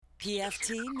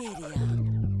PFT Media.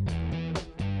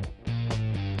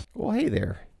 Well, hey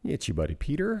there. It's your buddy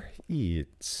Peter.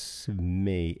 It's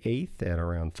May 8th at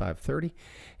around 5:30,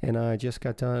 and I just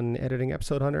got done editing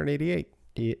episode 188.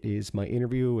 It is my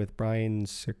interview with Brian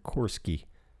SIKORSKI.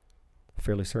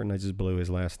 Fairly certain I just blew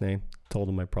his last name. Told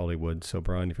him I probably would. So,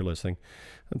 Brian, if you're listening,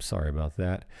 I'm sorry about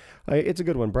that. It's a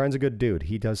good one. Brian's a good dude.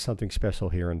 He does something special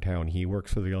here in town. He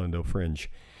works for the Orlando Fringe.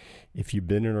 If you've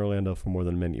been in Orlando for more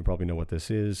than a minute, you probably know what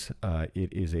this is.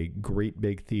 It is a great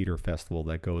big theater festival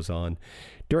that goes on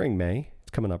during May. It's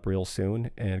coming up real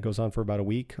soon, and it goes on for about a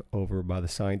week over by the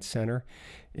Science Center.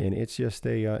 And it's just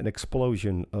an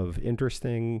explosion of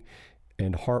interesting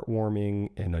and heartwarming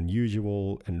and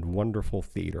unusual and wonderful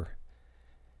theater.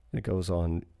 It goes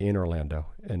on in Orlando,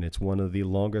 and it's one of the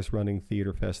longest running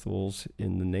theater festivals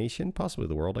in the nation, possibly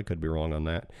the world. I could be wrong on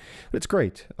that. But it's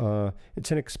great.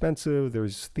 It's inexpensive.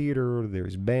 There's theater,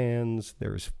 there's bands,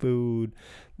 there's food,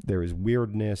 there's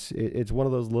weirdness. It's one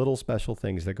of those little special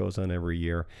things that goes on every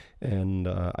year, and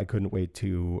I couldn't wait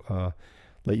to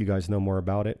let you guys know more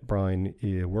about it. Brian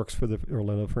works for the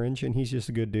Orlando Fringe, and he's just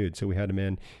a good dude. So we had him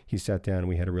in. He sat down, and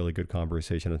we had a really good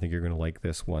conversation. I think you're going to like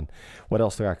this one. What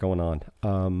else do we got going on?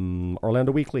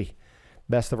 Orlando Weekly,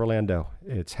 Best of Orlando.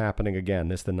 It's happening again.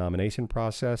 This is the nomination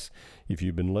process. If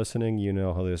you've been listening, you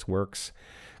know how this works.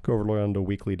 Go over to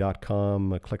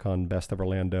OrlandoWeekly.com, click on Best of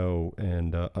Orlando,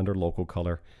 and under local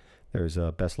color, there's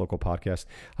a Best Local Podcast.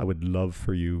 I would love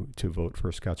for you to vote for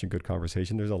Scotch and Good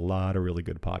Conversation. There's a lot of really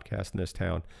good podcasts in this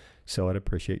town, so I'd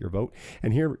appreciate your vote.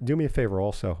 And here, do me a favor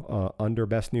also, under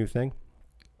Best New Thing,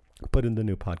 put in the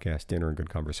new podcast, Dinner and Good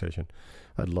Conversation.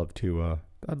 I'd love to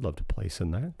place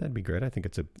in that. That'd be great. I think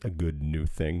it's a good new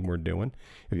thing we're doing.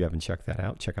 If you haven't checked that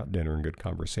out, check out Dinner and Good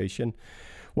Conversation.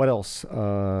 What else?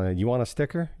 You want a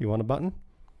sticker? You want a button?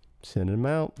 Send them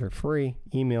out. They're free.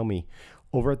 Email me.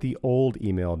 Over at the old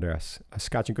email address,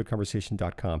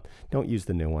 scotchandgoodconversation.com. Don't use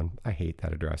the new one. I hate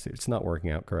that address. It's not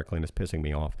working out correctly, and it's pissing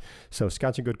me off. So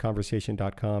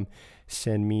scotchandgoodconversation.com.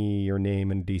 Send me your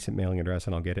name and a decent mailing address,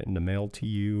 and I'll get it in the mail to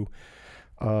you.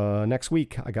 Next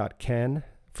week, I got Ken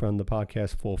from the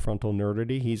podcast Full Frontal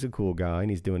Nerdity. He's a cool guy, and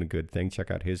he's doing a good thing.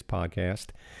 Check out his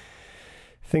podcast.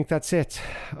 Think that's it.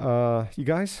 You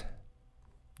guys,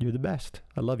 you're the best.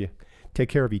 I love you. Take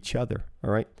care of each other,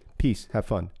 all right? Peace. Have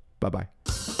fun. Bye-bye.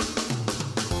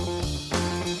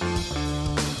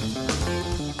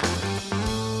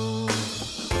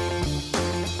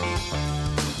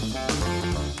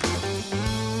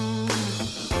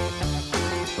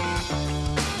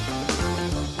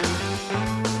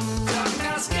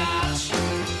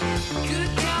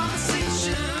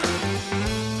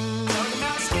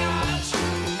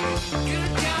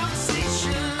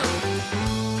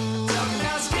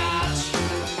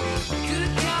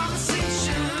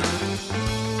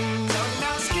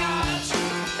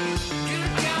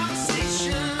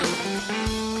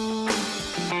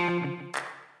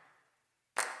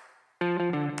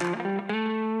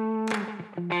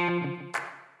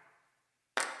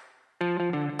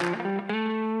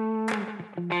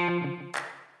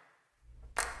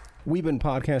 We've been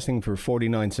podcasting for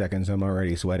 49 seconds. I'm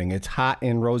already sweating. It's hot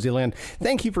in Rosieland.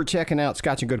 Thank you for checking out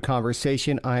Scotch and Good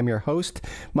Conversation. I'm your host.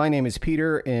 My name is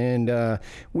Peter, and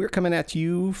we're coming at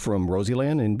you from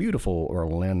Rosieland in beautiful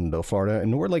Orlando, Florida.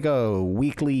 And we're like a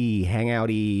weekly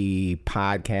hangouty,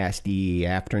 podcasty,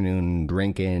 afternoon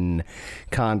drinking,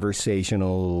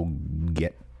 conversational,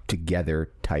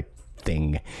 get-together type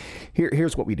thing.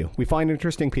 Here's what we do. We find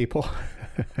interesting people.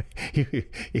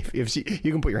 if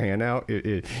you can put your hand out,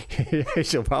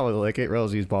 she'll probably lick it.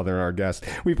 Rosie's bothering our guests.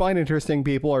 We find interesting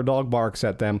people. Our dog barks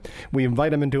at them. We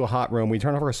invite them into a hot room. We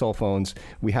turn off our cell phones.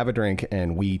 We have a drink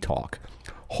and we talk.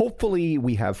 Hopefully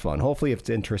we have fun. Hopefully it's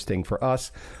interesting for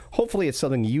us. Hopefully it's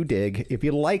something you dig. If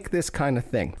you like this kind of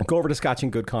thing, go over to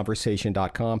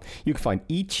scotchandgoodconversation.com. You can find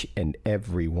each and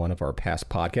every one of our past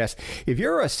podcasts. If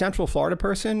you're a Central Florida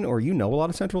person or you know a lot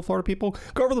of Central Florida people,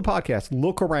 go over to the podcast.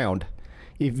 Look around.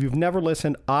 If you've never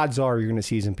listened, odds are you're going to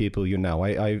see some people you know.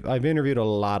 I've interviewed a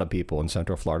lot of people in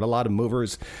Central Florida, a lot of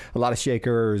movers, a lot of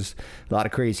shakers, a lot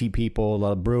of crazy people, a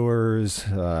lot of brewers,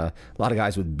 a lot of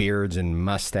guys with beards and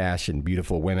mustache and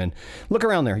beautiful women. Look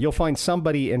around there. You'll find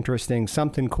somebody interesting,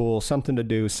 something cool, something to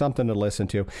do, something to listen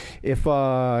to. If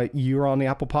you're on the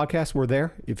Apple Podcast, we're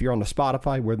there. If you're on the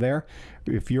Spotify, we're there.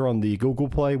 If you're on the Google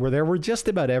Play, we're there. We're just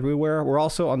about everywhere. We're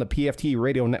also on the PFT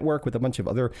Radio Network with a bunch of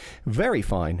other very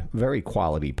fine, very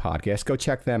quality podcasts. Go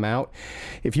check them out.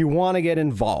 If you want to get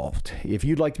involved, if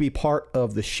you'd like to be part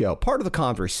of the show, part of the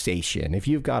conversation, if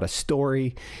you've got a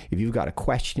story, if you've got a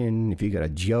question, if you've got a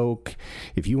joke,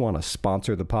 if you want to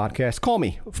sponsor the podcast, call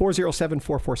me,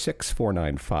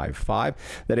 407-446-4955.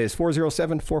 That is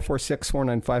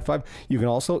 407-446-4955. You can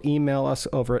also email us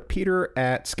over at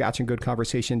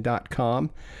peter@scotchandgoodconversation.com.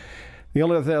 The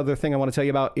only other thing I want to tell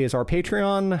you about is our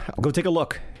Patreon. Go take a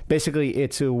look. Basically,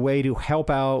 it's a way to help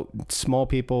out small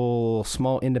people,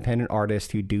 small independent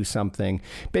artists who do something.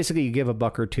 Basically, you give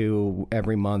 $1 or $2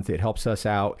 every month. It helps us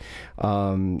out.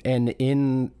 And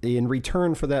in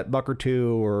return for that $1 or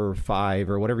 $2 or $5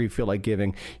 or whatever you feel like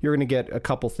giving, you're going to get a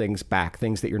couple things back,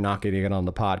 things that you're not going to get on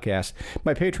the podcast.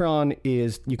 My Patreon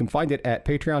is, you can find it at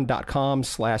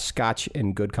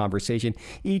patreon.com/scotchandgoodconversation.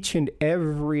 Each and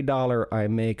every dollar I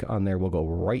make on there will go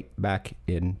right back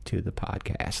into the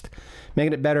podcast.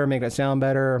 Making it better, making it sound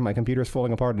better. My computer's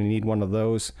falling apart and I need one of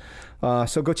those.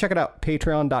 So go check it out,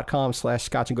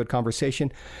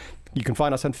 patreon.com/scotchandgoodconversation. You can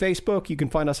find us on Facebook. You can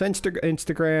find us on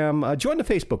Instagram. Join the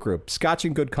Facebook group, Scotch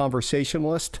and Good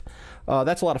Conversationalist.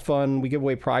 That's a lot of fun. We give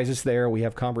away prizes there. We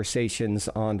have conversations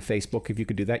on Facebook. If you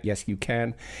could do that, yes, you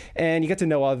can. And you get to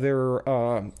know other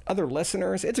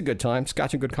listeners. It's a good time.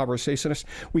 Scotch and Good Conversationalist.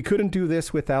 We couldn't do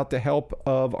this without the help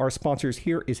of our sponsors.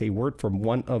 Here is a word from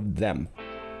one of them.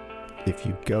 If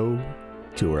you go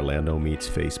to Orlando Meats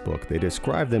Facebook, they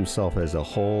describe themselves as a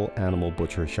whole animal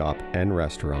butcher shop and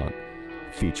restaurant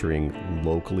featuring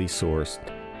locally sourced,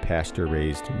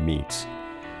 pasture-raised meats.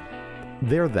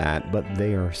 They're that, but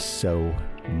they are so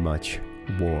much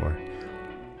more.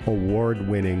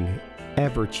 Award-winning,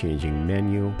 ever-changing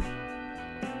menu,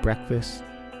 breakfast,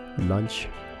 lunch,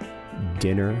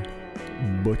 dinner,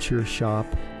 butcher shop,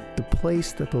 the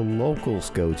place that the locals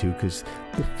go to because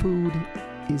the food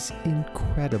is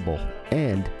incredible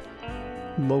and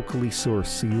locally sourced,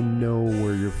 so you know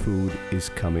where your food is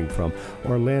coming from.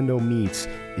 Orlando Meats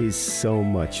is so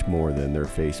much more than their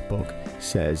Facebook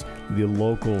says. The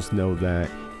locals know that,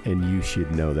 and you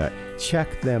should know that.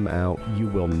 Check them out. You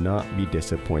will not be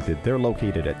disappointed. They're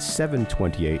located at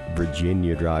 728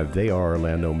 Virginia Drive. They are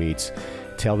Orlando Meats.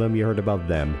 Tell them you heard about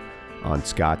them on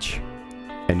Scotch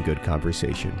and Good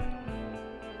Conversation.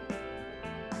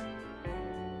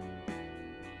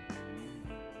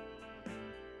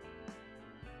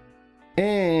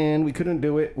 And we couldn't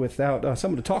do it without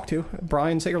someone to talk to.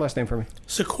 Brian, say your last name for me.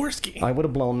 SIKORSKI. I would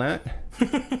have blown that.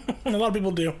 A lot of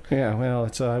people do. Yeah, well,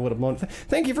 I would have blown it.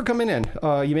 Thank you for coming in.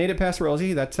 You made it past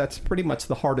Rosie. That's pretty much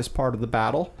the hardest part of the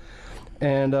battle.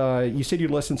 And you said you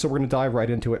listened, so we're going to dive right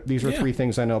into it. These are 3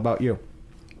 things I know about you.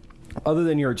 Other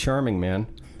than you're a charming man,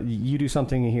 you do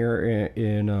something here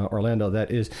in Orlando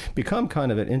that is become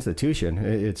kind of an institution.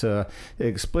 It's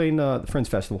explain the Fringe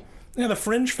Festival. Yeah, the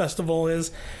Fringe Festival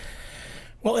is...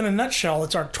 Well, in a nutshell,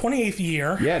 it's our 28th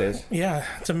year. Yeah, it is. Yeah,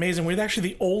 it's amazing. We're actually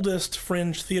the oldest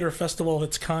fringe theater festival of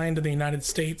its kind in the United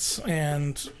States.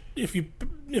 And if you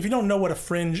don't know what a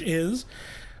fringe is,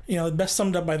 best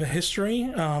summed up by the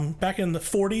history. Back in the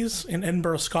 40s in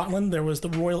Edinburgh, Scotland, there was the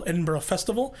Royal Edinburgh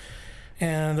Festival.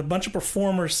 And a bunch of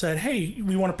performers said, hey,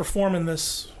 we want to perform in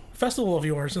this festival of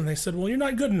yours. And they said, well, you're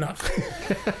not good enough.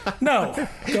 No,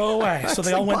 go away. So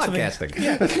they all went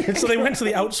podcasting. So they went to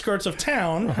the outskirts of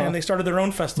town and they started their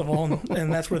own festival,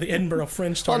 and that's where the Edinburgh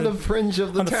Fringe started. On the fringe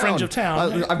of the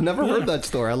town. I've never heard that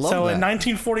story. I love that. So in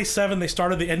 1947 they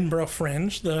started the Edinburgh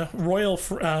Fringe. The Royal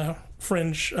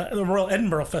Fringe, the Royal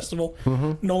Edinburgh Festival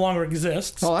no longer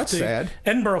exists. Oh, that's sad.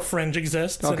 Edinburgh Fringe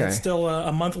exists, and it's still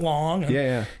a month long.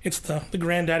 And it's the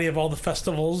granddaddy of all the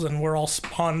festivals, and we're all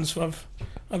spawns of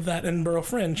that Edinburgh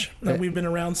Fringe. We've been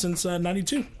around since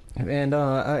 92. And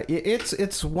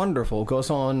it's wonderful. It goes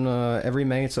on every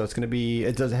May, so it's going to be...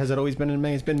 Has it always been in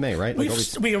May? It's been May, right?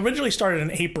 We originally started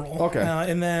in April. Okay.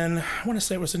 And then, I want to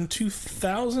say it was in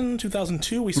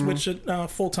 2002, we switched it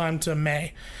full-time to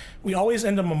May. We always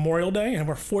end on Memorial Day, and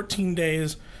we're 14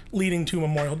 days leading to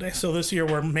Memorial Day. So this year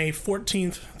we're May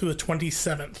 14th through the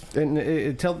 27th.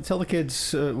 And tell the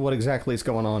kids what exactly is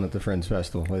going on at the Fringe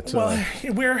Festival.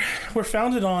 We're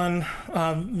founded on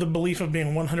the belief of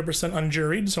being 100%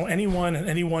 unjuried. So anyone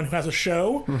who has a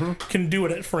show can do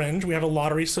it at Fringe. We have a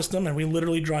lottery system, and we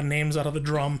literally draw names out of the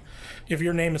drum. If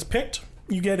your name is picked,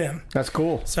 you get in. That's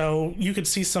cool. So you could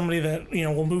see somebody that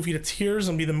will move you to tears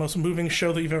and be the most moving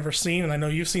show that you've ever seen. And I know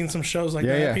you've seen some shows like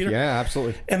that, Peter. Yeah,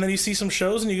 absolutely. And then you see some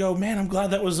shows and you go, man, I'm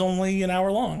glad that was only an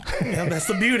hour long. That's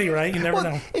the beauty, right? You never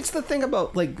know. It's the thing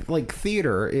about like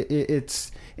theater.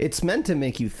 it's meant to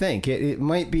make you think. It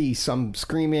might be some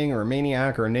screaming or a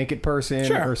maniac or a naked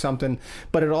person or something,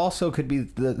 but it also could be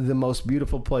the most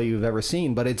beautiful play you've ever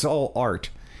seen. But it's all art.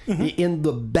 In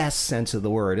the best sense of the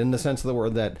word, in the sense of the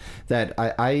word that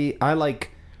I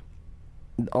like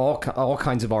all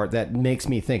kinds of art that makes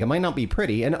me think. It might not be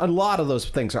pretty, and a lot of those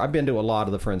things I've been to a lot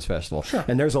of the Fringe Festival,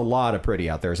 and there's a lot of pretty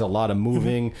out there. There's a lot of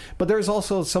moving, but there's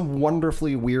also some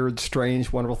wonderfully weird,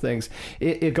 strange, wonderful things.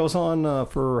 It goes on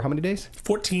for how many days?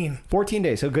 14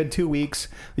 days, so a good 2 weeks.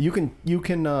 You can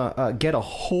get a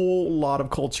whole lot of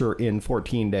culture in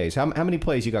 14 days. How many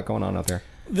plays you got going on out there?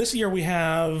 This year we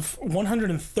have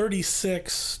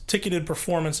 136 ticketed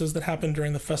performances that happen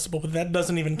during the festival, but that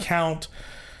doesn't even count,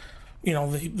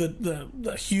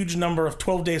 the huge number of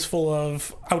 12 days full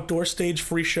of outdoor stage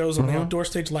free shows on the outdoor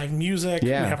stage, live music.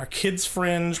 Yeah. We have our kids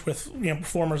fringe with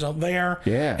performers out there.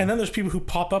 Yeah. And then there's people who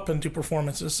pop up and do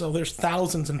performances. So there's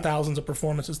thousands and thousands of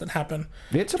performances that happen.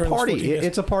 It's a party.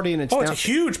 It's a party, and it's it's a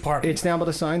huge party. It's down by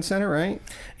the Science Center, right?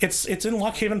 It's in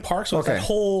Lock Haven Park, so it's that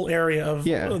whole area of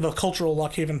the cultural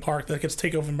Lock Haven Park that gets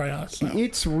taken over by us. So.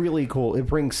 It's really cool. It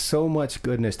brings so much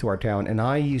goodness to our town, and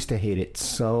I used to hate it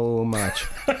so much.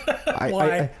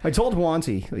 Why? I told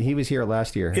Wanzi, he was here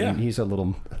last year, and he's a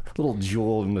little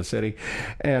jewel in the city.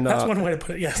 And that's one way to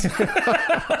put it. Yes,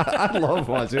 I love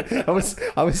Wanzi.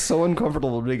 I was so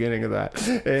uncomfortable at the beginning of that,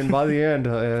 and by the end,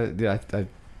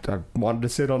 I wanted to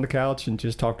sit on the couch and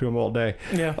just talk to him all day.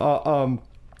 Yeah.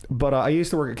 But I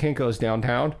used to work at Kinko's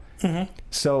downtown.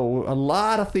 So a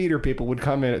lot of theater people would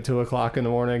come in at 2:00 in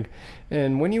the morning,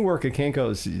 and when you work at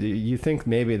Kinko's, you think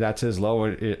maybe that's as low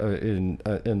in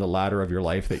the ladder of your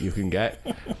life that you can get.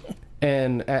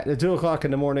 And at 2:00 in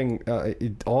the morning,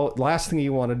 last thing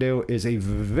you want to do is a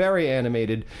very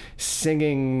animated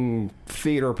singing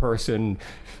theater person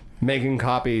making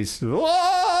copies in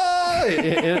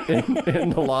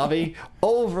the lobby,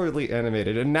 overly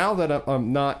animated. And now that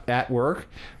I'm not at work,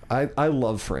 I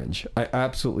love Fringe. I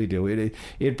absolutely do.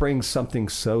 It brings something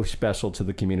so special to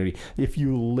the community. If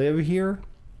you live here,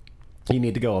 you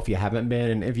need to go. If you haven't been,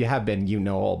 and if you have been, you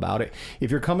know all about it. If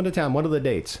you're coming to town, what are the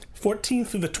dates? 14th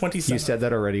through the 27th. You said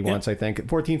that already once, I think.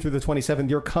 14th through the 27th.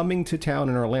 You're coming to town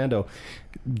in Orlando.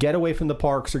 Get away from the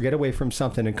parks or get away from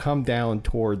something and come down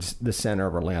towards the center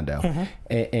of Orlando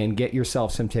and get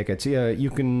yourself some tickets. Yeah, you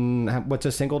can. What's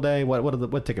a single day?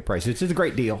 What ticket price? It's a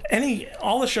great deal.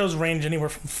 All the shows range anywhere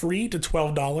from $3 to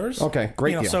 $12. Okay,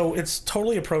 great deal. So it's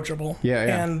totally approachable.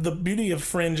 Yeah. And the beauty of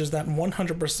Fringe is that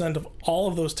 100% of all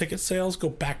of those ticket sales go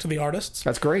back to the artists.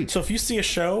 That's great. So if you see a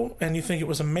show and you think it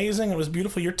was amazing, it was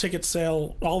beautiful, your ticket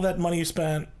sale, all that money you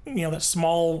spent, that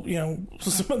small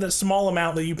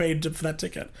amount that you paid for that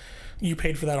ticket, you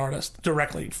paid for that artist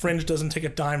directly. Fringe doesn't take a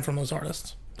dime from those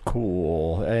artists.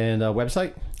 Cool. And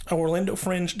website?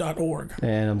 OrlandoFringe.org.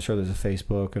 And I'm sure there's a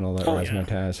Facebook and all that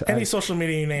razzmatazz. Any social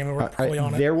media you name it, we're probably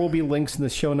on it. There will be links in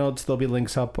the show notes. There'll be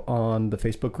links up on the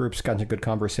Facebook group, Scotch and Good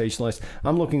Conversationalist.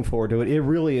 I'm looking forward to it. It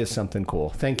really is something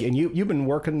cool. Thank you. And you've been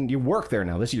working, you work there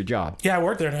now. This is your job. Yeah, I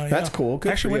work there now. That's cool. Good.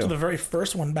 I actually went to the very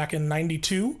first one back in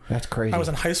 92. That's crazy. I was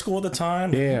in high school at the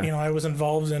time. Yeah. I was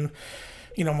involved in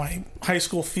my high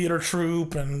school theater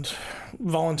troupe and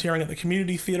volunteering at the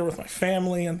community theater with my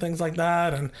family and things like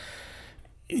that. And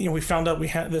we found out we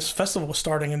had this festival was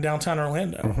starting in downtown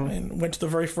Orlando, and went to the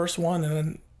very first one, and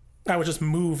then I was just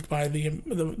moved by the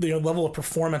level of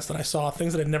performance that I saw,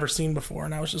 things that I'd never seen before,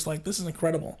 and I was just like, this is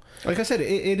incredible. Like I said,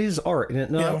 it is art.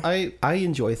 And I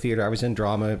enjoy theater. I was in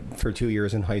drama for 2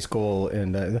 years in high school,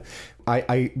 and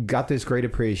I got this great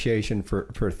appreciation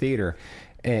for theater.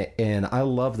 And I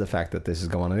love the fact that this is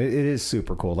going on. It is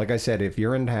super cool. Like I said, if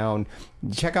you're in town,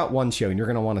 check out one show, and you're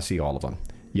going to want to see all of them.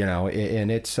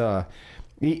 And it's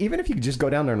even if you just go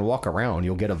down there and walk around,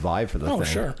 you'll get a vibe for the thing. Oh,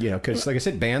 sure. Because like I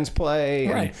said, bands play,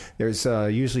 and there's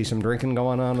usually some drinking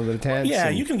going on in the tents. Yeah,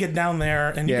 you can get down there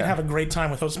and you can have a great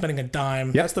time without spending a dime.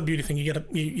 Yep. That's the beauty thing.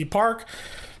 You park.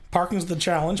 Parking's the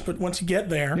challenge, but once you get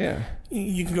there,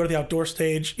 you can go to the outdoor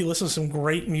stage. You listen to some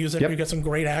great music. You got some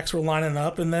great acts were lining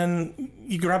up, and then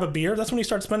you grab a beer. That's when you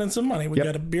start spending some money. We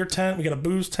got a beer tent. We got a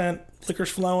booze tent. Liquor's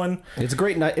flowing. It's a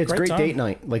great night. It's great date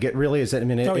night. Like it really is. I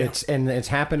mean, it's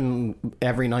happened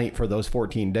every night for those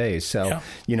 14 days. So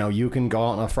you can go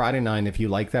out on a Friday night if you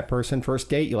like that person. First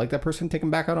date, you like that person, take them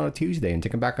back out on a Tuesday and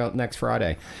take them back out next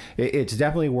Friday. It's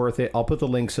definitely worth it. I'll put the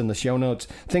links in the show notes.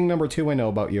 Thing number 2 I know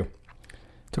about you.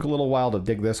 Took a little while to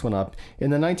dig this one up. In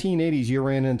the 1980s, you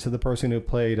ran into the person who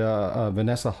played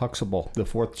Vanessa Huxtable, the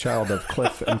fourth child of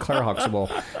Cliff and Claire Huxtable,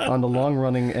 on the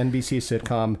long-running NBC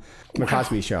sitcom The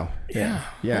Cosby Show. Yeah.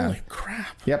 Holy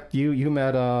crap. Yep. You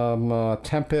met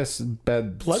Tempest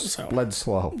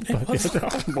Bledsoe.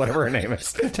 Whatever her name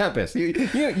is. Tempest.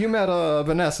 You met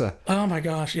Vanessa. Oh my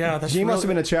gosh. Yeah. She must have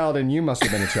been a child, and you must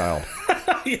have been a child.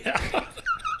 Yeah.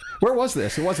 Where was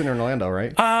this? It wasn't in Orlando,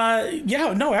 right?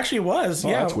 Yeah, no, actually it was. Oh,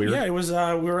 that's weird. Yeah, it was. We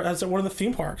were at one of the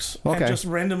theme parks, and just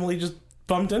randomly just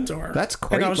bumped into her. That's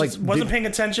great. And I was wasn't paying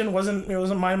attention, wasn't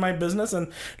minding my business,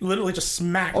 and literally just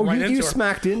smacked right into her. You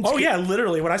smacked into? Oh yeah,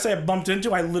 literally. When I say I bumped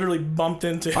into, I literally bumped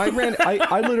into. I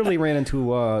literally ran into.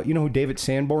 You know who David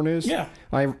Sanborn is? Yeah.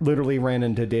 I literally ran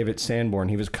into David Sanborn.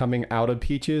 He was coming out of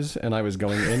Peaches, and I was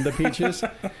going into Peaches.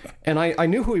 And I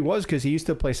knew who he was because he used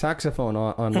to play saxophone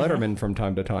on Letterman from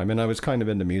time to time. And I was kind of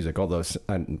into music, although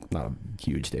I'm not a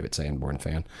huge David Sanborn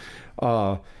fan.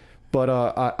 But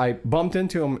I bumped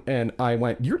into him, and I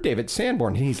went, "You're David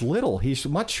Sanborn." He's little. He's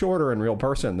much shorter in real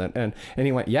person. And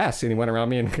he went, "Yes," and he went around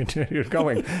me and continued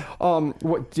going.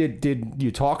 What did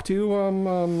you talk to?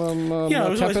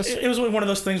 Yeah, it was one of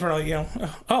those things where, like,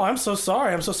 oh, I'm so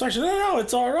sorry. She said, no,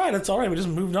 it's all right. We just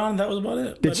moved on. That was about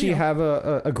it. Did she have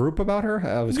a group about her?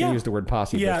 I was going to use the word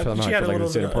posse. Yeah, but she had a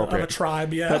little bit of a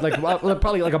tribe. Yeah,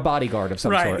 probably like a bodyguard of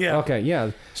some sort. Yeah. Okay.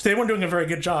 Yeah. So they weren't doing a very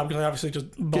good job because I obviously just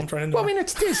bumped right into. Well, I mean,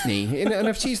 it's Disney. And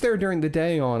if she's there during the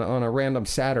day on a random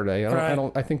Saturday,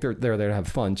 I think they're there to have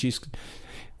fun.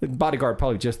 The bodyguard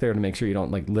probably just there to make sure you don't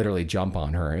like literally jump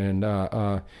on her. And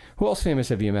who else famous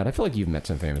have you met? I feel like you've met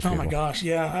some famous people. Oh my gosh,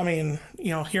 yeah. I mean,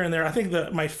 here and there. I think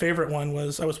that my favorite one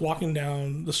was I was walking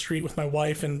down the street with my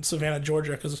wife in Savannah,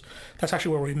 Georgia, because that's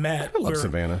actually where we met. I love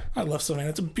Savannah. I love Savannah.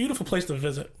 It's a beautiful place to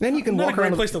visit. Then you can walk around. A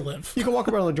great place to live. You can walk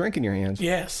around with a drink in your hands.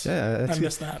 Yes. Yeah, I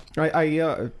miss that.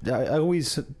 I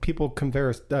always people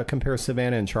compare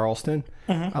Savannah and Charleston.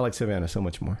 Mm-hmm. I like Savannah so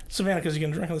much more. Savannah because you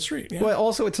can drink on the street. Yeah. Well,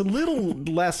 also it's a little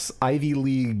less Ivy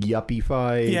League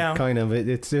yuppie-fi kind of.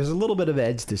 There's a little bit of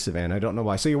edge to Savannah. I don't know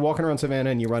why. So you're walking around Savannah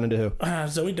and you run into who?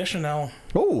 Zoe Deschanel.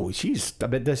 Oh,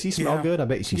 does he smell good? I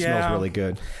bet she smells really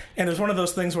good. And it was one of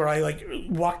those things where I like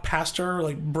walked past her,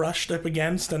 like brushed up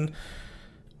against, and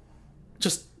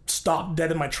just stopped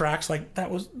dead in my tracks. Like that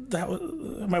was.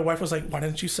 My wife was like, "Why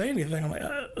didn't you say anything?" I'm like,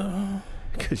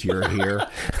 because you're here.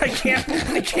 I can't.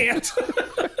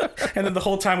 And then the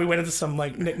whole time we went into some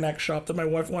like knick-knack shop that my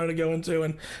wife wanted to go into,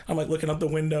 and I'm like looking out the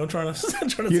window trying to see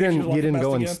if she was You didn't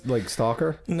go and like stalk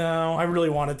her? No, I really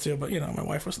wanted to, but my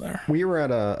wife was there. We were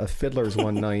at a Fiddler's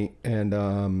one night,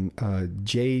 and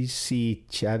J.C.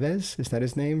 Chavez, is that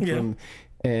his name? Yeah.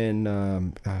 And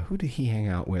who did he hang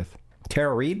out with?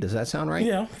 Tara Reid, does that sound right?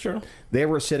 Yeah, sure. They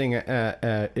were sitting in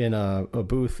a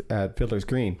booth at Fiddler's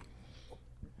Green.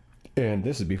 And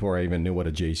this is before I even knew what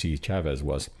a J.C. Chavez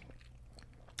was.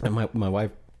 And my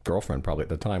wife, girlfriend probably at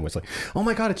the time, was like, "Oh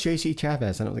my God, it's J.C.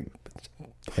 Chavez." And I was like,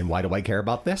 "And why do I care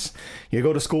about this? You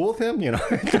go to school with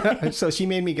him?" So she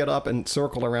made me get up and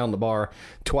circle around the bar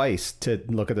twice to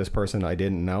look at this person I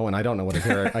didn't know. And I don't know what his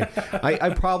hair.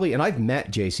 I probably, and I've met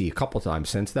J.C. a couple times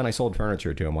since then. I sold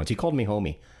furniture to him once. He called me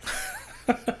homie.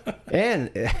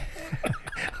 And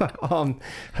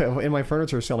in my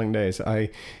furniture selling days,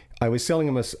 I was selling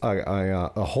him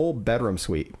a whole bedroom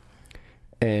suite.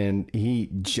 And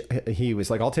he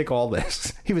was like, "I'll take all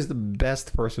this." He was the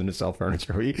best person to sell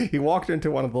furniture. He walked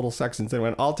into one of the little sections and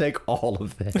went, "I'll take all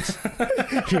of this,"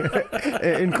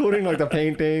 including like the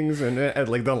paintings and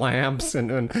like the lamps and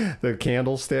the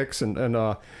candlesticks and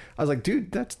I was like,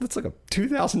 "Dude, that's like a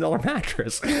 $2,000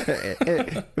 mattress."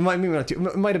 It might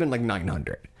have been like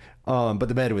 $900. But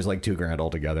the bed was like $2,000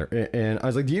 altogether. And I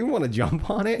was like, "Do you want to jump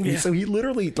on it?" Yeah. So he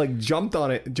literally like jumped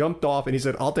on it, jumped off, and he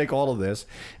said, "I'll take all of this."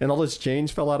 And all this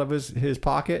change fell out of his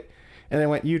pocket. And I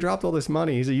went, "You dropped all this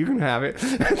money." He said, "You can have it."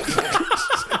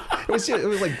 It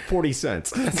was like 40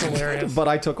 cents. That's hilarious. But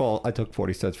I took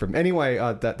 40 cents from him. Anyway,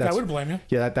 that's, I would blame you.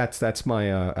 Yeah, that's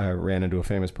my I ran into a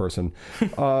famous person. Do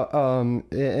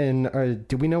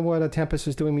we know what Tempest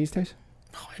is doing these days?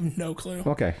 Oh, I have no clue.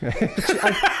 Okay.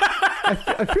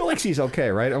 I feel like she's okay,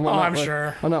 right? I'm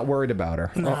sure. I'm not worried about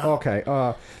her. No. Okay.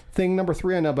 Thing number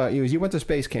 3 I know about you is you went to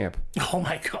space camp. Oh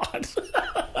my God.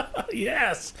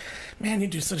 Yes. Man, you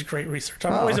do such great research.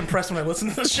 I'm always impressed when I listen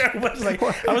to the show. But it's like,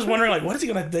 I was wondering, like, what is he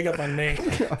going to dig up on me?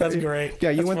 That's great.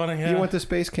 Yeah, you went to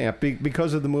space camp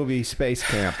because of the movie Space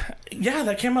Camp. Yeah,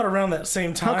 that came out around that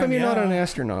same time. How come you're not an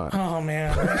astronaut? Oh,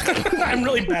 man. I'm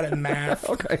really bad at math.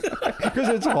 Okay. Because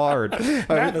it's hard.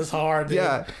 Math is hard, dude.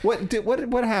 Yeah.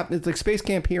 What happened? It's like space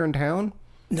camp here in town?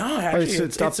 No, actually,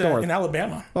 it's up north. in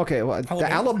Alabama. Okay, well,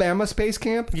 the Alabama Space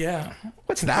Camp? Yeah.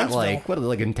 What's that Huntsville. like? What,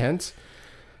 like intense?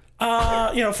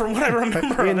 From what I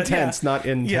remember of intense, it, not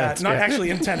intense. Yeah, not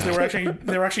actually intense. They were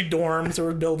actually dorms. There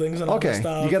were buildings and all that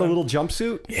stuff. You got a little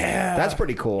jumpsuit? Yeah. That's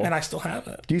pretty cool. And I still have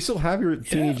it. Do you still have your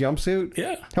teeny jumpsuit?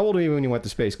 Yeah. How old were you when you went to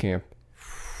space camp?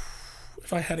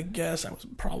 If I had to guess, I was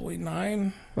probably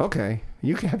 9. Okay.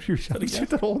 You kept your jumpsuit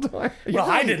the whole time? Well,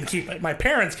 I didn't keep it. My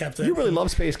parents kept it. You really love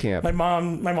space camp. My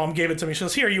mom gave it to me. She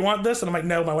goes, "Here, you want this?" And I'm like,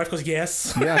 "No." My wife goes,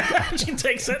 "Yes." Yeah. She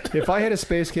takes it. If I had a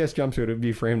space camp jumpsuit, it would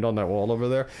be framed on that wall over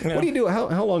there. Yeah. What do you do?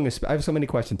 How long is... I have so many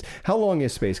questions. How long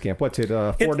is space camp? What's it,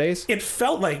 4 days? It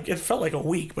felt like a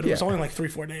week, but it was only like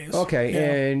 3-4 days. Okay, yeah.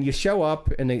 And you show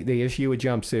up, and they issue you a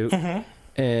jumpsuit. Mm-hmm.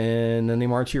 And then they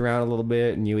march you around a little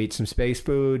bit, and you eat some space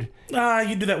food.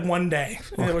 You do that one day.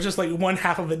 It was just like one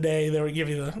half of a day they would give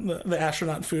you the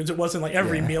astronaut foods. It wasn't like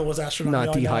every meal was astronaut.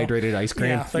 Not dehydrated ice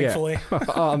cream. Yeah, thankfully.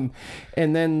 Yeah.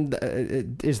 And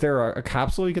then is there a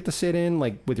capsule you get to sit in,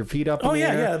 like with your feet up? Oh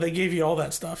yeah, yeah. They gave you all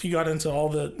that stuff. You got into all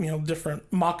the different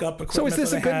mock-up equipment. So is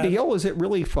this a good deal? Is it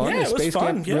really fun? Yeah, it was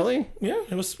fun. Camp? Yeah. Really? Yeah,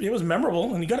 it was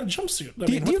memorable, and you got a jumpsuit.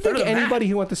 Do you think anybody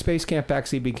who went to space camp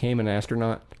actually became an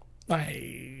astronaut?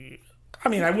 I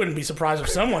mean, I wouldn't be surprised if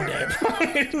someone did.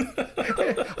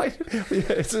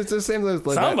 It's the same as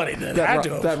like somebody did.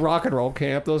 That rock and roll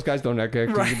camp. Those guys don't act to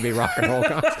be rock and roll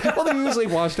guys. Well, they're usually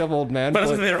washed up old men.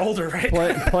 But they're older, right?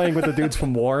 Playing with the dudes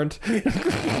from Warrant.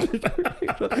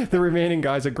 The remaining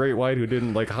guys at Great White who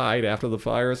didn't like hide after the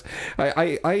fires.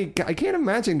 I can't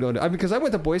imagine going to... because I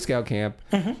went to Boy Scout camp.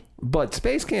 Mm-hmm. But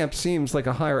space camp seems like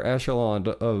a higher echelon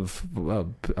of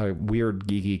a weird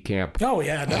geeky camp. Oh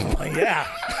yeah, definitely. Yeah.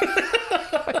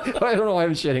 I don't know why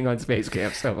I'm shitting on space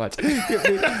camp so much.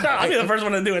 I'll be the first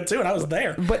one to do it too, and I was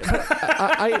there. But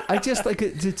I just like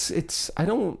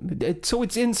so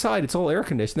it's inside. It's all air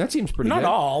conditioned. That seems pretty good. Not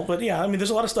all, but yeah. I mean,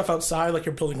 there's a lot of stuff outside. Like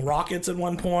you're building rockets at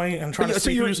one point and trying to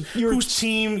see whose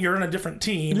team you're in a different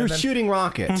team. You're shooting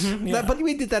rockets. Mm-hmm, yeah. But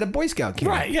we did that at Boy Scout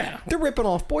camp. Right, yeah. They're ripping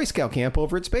off Boy Scout camp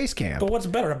over at space camp. But what's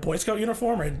better, a Boy Scout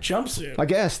uniform or a jumpsuit? I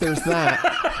guess there's that.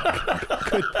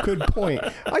 Good point.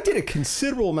 I did a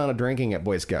considerable amount of drinking at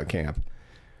Boy Scout camp.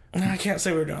 I can't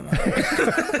say we were doing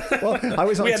that. Well,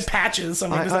 we had patches. I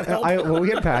mean, does that help? We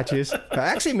had patches. I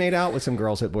actually made out with some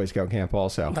girls at Boy Scout camp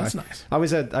also. That's nice. I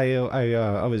was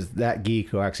that geek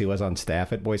who actually was on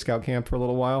staff at Boy Scout camp for a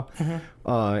little while. Mm-hmm.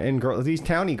 And these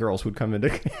townie girls would come into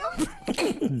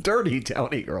camp. Dirty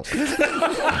townie girls.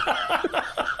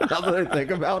 Now that I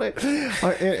think about it,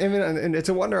 and it's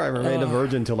a wonder I remained a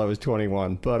virgin until I was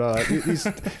 21. But can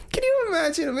you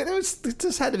imagine? I mean, it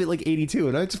just had to be like 82,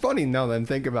 and it's funny now that I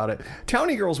think about it.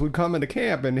 Townie girls would come into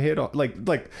camp and hit on like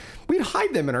we'd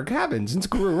hide them in our cabins and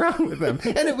screw around with them,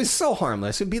 and it was so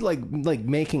harmless. It'd be like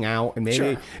making out,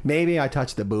 and maybe I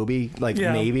touched the boobie,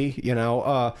 maybe.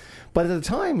 But at the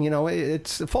time,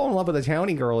 it's fall in love with a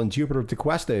townie girl in Jupiter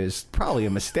DeQuesta is probably a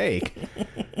mistake.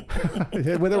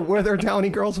 Were there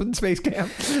townie girls in space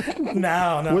camp?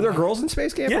 No. Were there girls in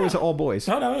space camp, or was it all boys?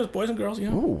 No, it was boys and girls. Yeah.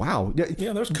 Oh wow.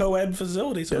 Yeah, there's co-ed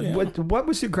facilities. So, yeah. What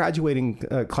was your graduating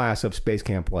class of space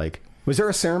camp like? Was there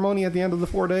a ceremony at the end of the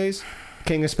 4 days?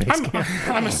 King of space camp.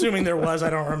 I'm assuming there was. I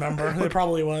don't remember. There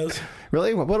probably was.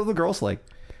 Really? What are the girls like?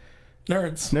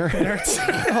 Nerds.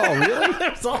 Oh, really?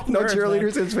 No nerds,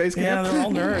 cheerleaders in space camp? Yeah, they're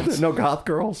all nerds. No goth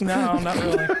girls? No, not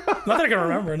really. Not that I can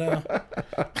remember, no.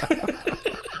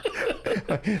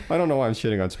 I don't know why I'm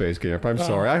shitting on space camp. I'm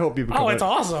sorry. I hope you become it's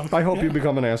awesome. I hope you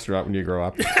become an astronaut when you grow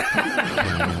up.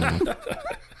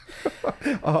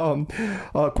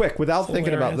 Quick, without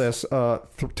thinking about this,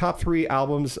 top 3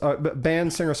 albums,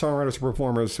 bands, singer, songwriters,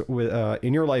 performers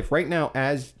in your life right now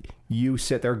as you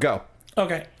sit there. Go.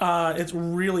 Okay, it's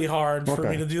really hard for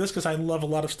me to do this because I love a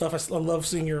lot of stuff. I love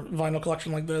seeing your vinyl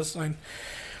collection like this.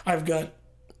 I've got,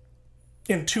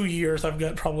 in 2 years, I've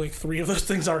got probably 3 of those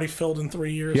things already filled in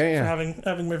 3 years of having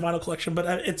my vinyl collection. But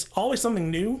it's always something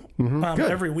new.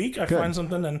 Every week I find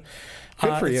something, and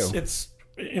good for you.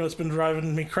 It's been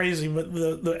driving me crazy. But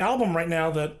the album right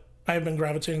now that I've been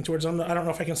gravitating towards, I don't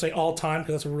know if I can say all time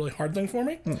because that's a really hard thing for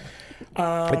me.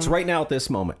 It's right now at this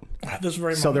moment. This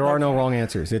very so moment. There are no wrong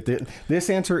answers. This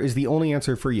answer is the only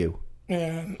answer for you.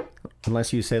 And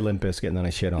unless you say Limp Bizkit and then I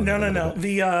shit on it. No.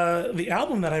 The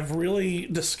album that I've really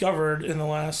discovered in the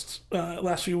last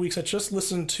few weeks, I just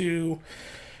listened to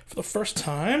for the first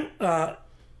time. The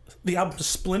album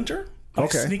Splinter.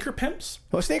 Sneaker Pimps.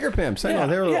 Oh, Sneaker Pimps. I know.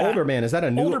 They're an older band. Is that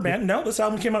a new... Older band. No, this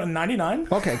album came out in 99.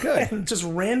 Okay, good. And just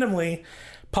randomly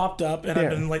popped up, and I've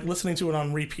been like listening to it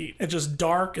on repeat. It's just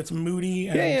dark, it's moody.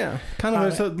 And, kind of.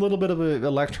 There's a little bit of an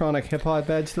electronic hip hop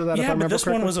edge to that. Yeah, if I but this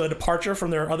correctly. one was a departure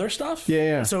from their other stuff.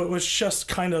 Yeah. So it was just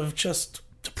kind of just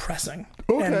depressing.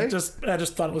 Okay. And I just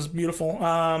thought it was beautiful.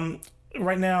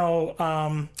 Right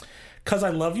now, "Cause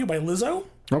I Love You" by Lizzo.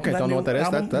 Okay, don't know what that is.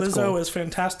 Album, That's Lizzo cool. is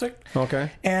fantastic.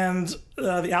 Okay. And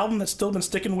the album that's still been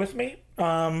sticking with me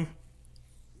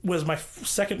was my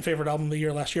second favorite album of the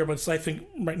year last year, but it's, I think,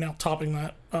 right now topping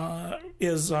that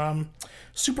is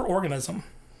Superorganism.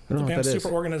 The band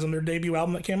Superorganism, their debut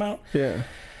album that came out. Yeah.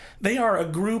 They are a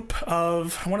group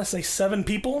of, I want to say, 7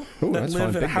 people that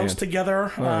live in a house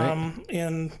together.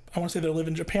 In, I want to say they live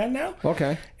in Japan now.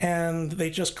 Okay. And they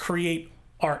just create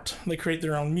art. They create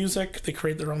their own music. They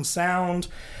create their own sound.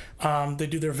 They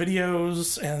do their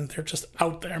videos, and they're just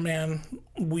out there, man.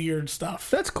 Weird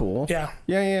stuff. That's cool. Yeah.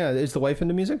 Yeah. Is the wife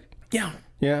into music? Yeah.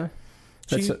 Yeah.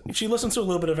 She listens to a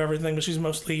little bit of everything, but she's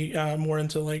mostly more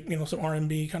into like some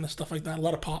R&B kind of stuff like that. A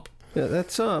lot of pop. Yeah,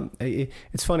 that's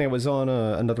it's funny. I was on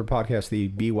another podcast, the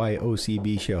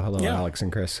BYOCB show. Hello, Alex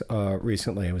and Chris.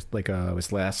 Recently, it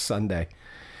was last Sunday,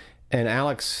 and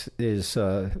Alex is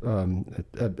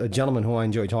a gentleman who I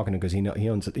enjoy talking to because he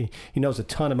knows a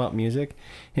ton about music,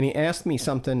 and he asked me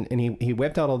something, and he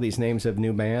whipped out all these names of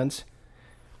new bands.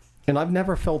 And I've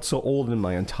never felt so old in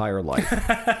my entire life.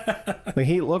 Like,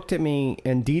 he looked at me,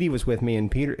 and Dee Dee was with me, and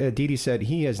Dee Dee said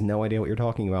he has no idea what you're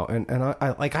talking about, and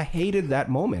I hated that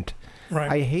moment.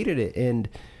 Right. I hated it, and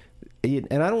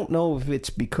I don't know if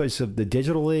it's because of the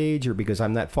digital age or because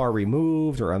I'm that far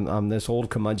removed or I'm this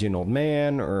old curmudgeon old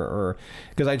man or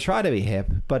because I try to be hip,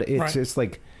 but it's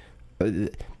like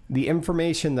the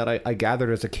information that I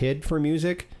gathered as a kid for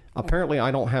music. Apparently,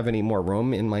 I don't have any more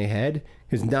room in my head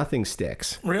because nothing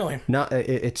sticks. Really?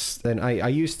 I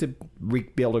used to be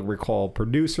able to recall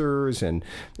producers and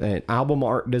album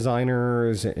art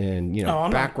designers and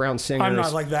background singers. I'm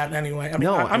not like that anyway. I mean,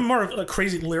 I'm more of a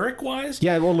crazy lyric wise.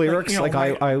 Yeah, well, lyrics my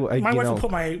wife will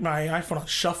put my iPhone on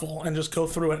shuffle and just go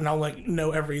through it, and I'll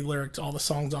know every lyric to all the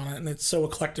songs on it, and it's so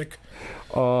eclectic.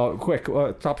 Quick,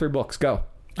 top 3 books, go.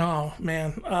 Oh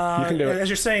man, you can do it. As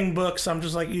you're saying books, I'm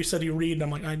just like, you said you read, and I'm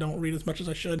like, I don't read as much as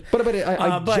I should. But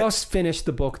I just finished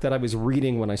the book that I was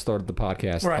reading when I started the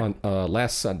podcast on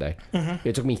last Sunday. Mm-hmm.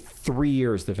 It took me 3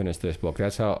 years to finish this book.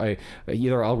 That's how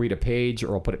either I'll read a page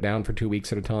or I'll put it down for 2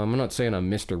 weeks at a time. I'm not saying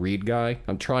I'm Mr. Read Guy.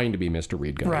 I'm trying to be Mr.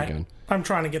 Read Guy again. I'm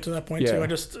trying to get to that point too.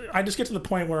 I just get to the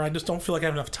point where I just don't feel like I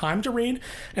have enough time to read,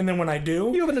 and then when I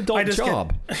do, you have an adult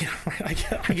job. I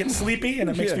get sleepy, and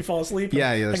it makes me fall asleep. Yeah,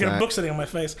 I get a book sitting on my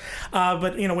face.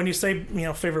 But when you say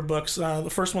favorite books, the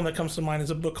first one that comes to mind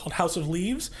is a book called House of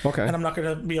Leaves. Okay. And I'm not going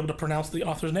to be able to pronounce the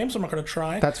author's name, so I'm not going to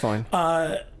try. That's fine.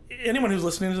 Anyone who's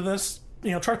listening to this,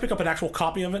 try to pick up an actual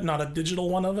copy of it, not a digital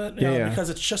one of it, because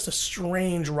it's just a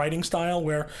strange writing style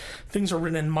where things are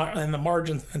written in the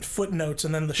margins and footnotes,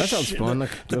 and then the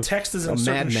text is in a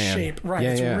certain shape. Right.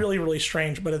 It's really, really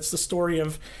strange, but it's the story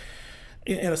of,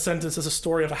 in a sentence, it's a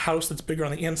story of a house that's bigger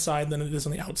on the inside than it is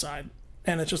on the outside.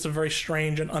 And it's just a very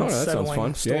strange and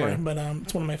unsettling story, but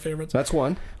it's one of my favorites. That's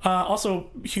one.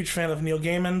 Also, huge fan of Neil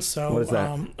Gaiman. So, what is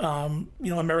that?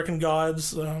 American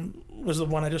Gods was the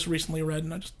one I just recently read,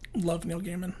 and I just love Neil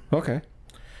Gaiman. Okay.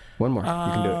 One more. You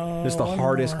can do it. This is the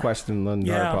hardest question on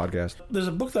the entire podcast. There's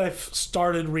a book that I've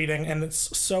started reading, and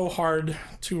it's so hard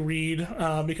to read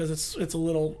because it's a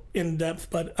little in depth.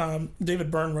 But David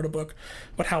Byrne wrote a book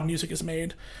about how music is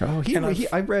made. Oh,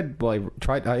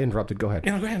 I interrupted. Go ahead.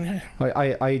 Yeah, go ahead.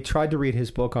 Yeah. I tried to read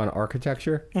his book on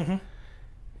architecture. Mm-hmm.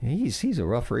 He's a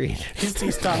rough read.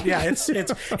 He's tough. Yeah,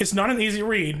 it's not an easy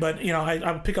read, but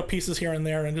I pick up pieces here and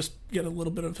there and just get a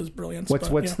little bit of his brilliance.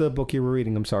 What's the book you were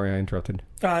reading? I'm sorry, I interrupted.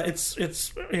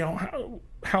 It's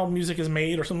how music is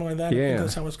made or something like that. Yeah,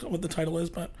 that's what the title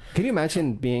is. But can you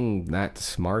imagine being that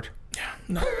smart? Yeah,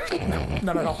 no,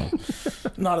 not at all.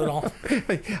 Not at all.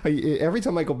 Every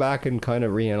time I go back and kind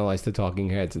of reanalyze the Talking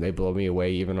Heads, and they blow me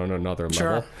away even on another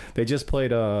level. They just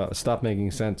played Stop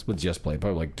Making Sense, probably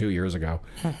like 2 years ago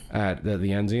at the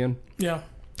Enzian. Yeah.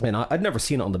 And I'd never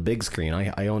seen it on the big screen.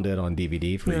 I owned it on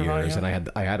DVD for years, and I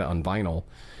had it on vinyl.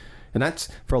 And that's,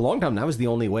 for a long time, that was the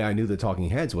only way I knew the Talking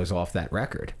Heads was off that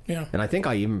record. Yeah. And I think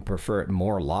I even prefer it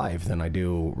more live than I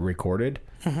do recorded.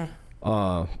 Mm-hmm.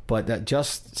 But that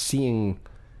just seeing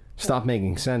Stop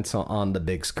Making Sense on the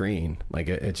big screen, like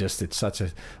it's such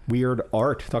a weird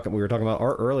art. We were talking about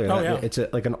art earlier. It's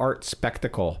like an art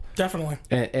spectacle. Definitely.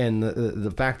 And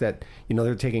the fact that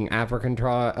they're taking African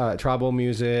tribal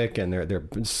music and they're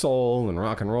soul and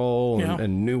rock and roll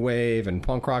and new wave and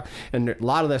punk rock, and a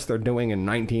lot of this they're doing in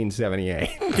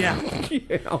 1978. Yeah.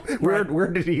 Where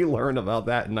did he learn about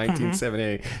that in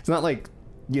 1978? Mm-hmm. It's not like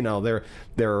there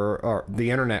are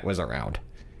the internet was around.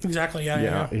 Exactly.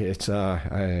 Yeah. It's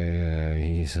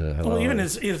he's well, even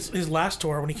his last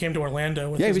tour when he came to Orlando.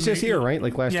 With he was just here, right?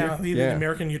 Like last year. The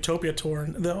American Utopia tour.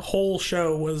 The whole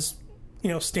show was,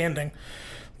 standing.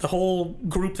 The whole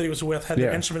group that he was with had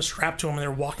their instruments strapped to him, and they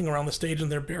were walking around the stage in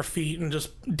their bare feet and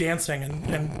just dancing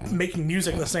and making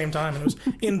music at the same time. And it was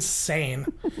insane.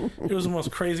 It was the most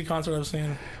crazy concert I've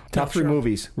seen. Top 3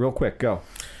 movies, real quick, go.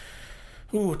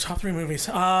 Ooh, top 3 movies.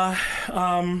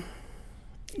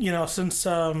 Since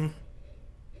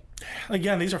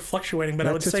again, these are fluctuating, but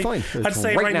I would say I'd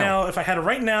say right now, if I had it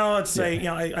right now, I'd say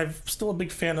I'm still a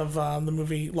big fan of the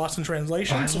movie Lost in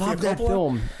Translation. I love that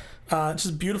film. It's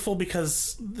just beautiful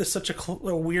because there's such a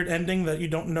weird ending that you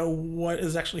don't know what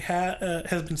is actually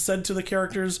has been said to the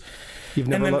characters. You've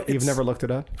never looked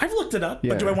it up? I've looked it up,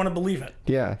 but do I want to believe it?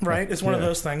 Yeah. Right? It's one of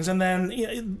those things. And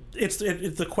then it's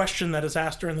the question that is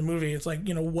asked during the movie. It's like,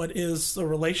 what is the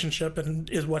relationship, and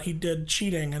is what he did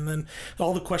cheating? And then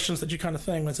all the questions that you kind of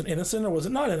think, was it innocent or was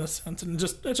it not innocent? And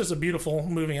it's just a beautiful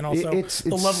movie. And also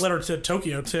the love letter to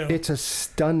Tokyo, too. It's a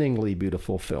stunningly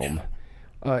beautiful film. Yeah.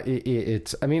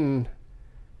 I mean,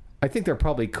 I think there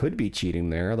probably could be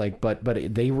cheating there, but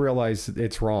they realize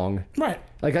it's wrong. Right.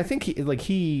 Like, I think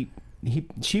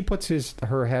she puts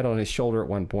her head on his shoulder at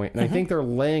one point, and I think they're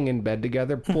laying in bed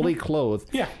together, fully clothed.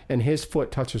 Yeah. And his foot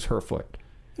touches her foot.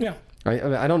 Yeah.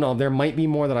 I don't know. There might be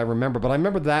more that I remember, but I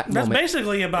remember that moment. That's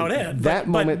basically about it. That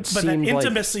moment but that seemed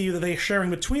intimacy that they're sharing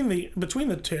between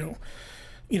the two.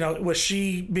 Was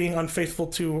she being unfaithful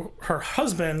to her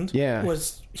husband? Yeah.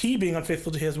 Was he being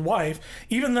unfaithful to his wife?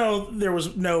 Even though there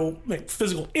was no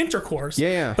physical intercourse.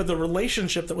 Yeah. But the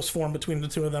relationship that was formed between the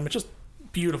two of them, it's just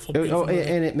beautiful.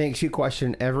 And it makes you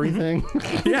question everything.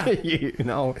 Yeah.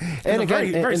 And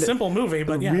again, very simple movie,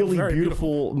 but really very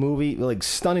beautiful movie, like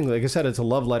stunning. Like I said, it's a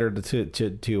love letter to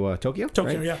Tokyo. Tokyo,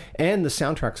 right? Yeah. And the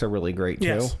soundtracks are really great too.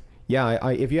 Yes. Yeah,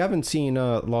 if you haven't seen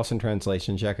Lost in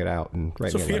Translation, check it out and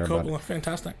write me a letter about it. Sofia Coppola,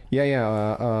 fantastic.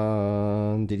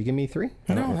 Yeah. Did you give me 3?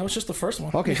 No, that was just the first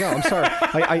one. Okay, go. I'm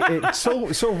sorry.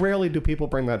 So rarely do people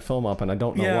bring that film up, and I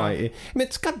don't know why.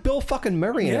 It's got Bill fucking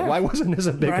Murray in it. Why wasn't this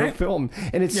a bigger film?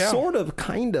 And it's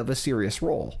kind of a serious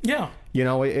role. Yeah.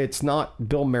 It's not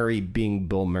Bill Murray being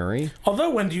Bill Murray. Although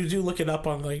when you do look it up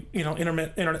on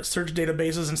internet search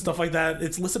databases and stuff like that,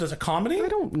 it's listed as a comedy. I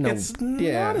don't know. It's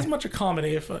not as much a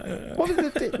comedy.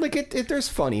 There's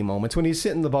funny moments when he's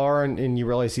sitting in the bar and you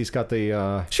realize he's got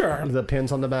the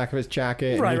pins on the back of his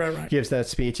jacket. Right. He gives that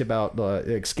speech about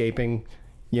escaping.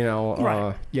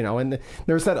 And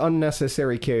there's that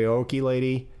unnecessary karaoke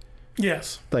lady.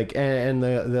 Yes. And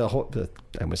the whole,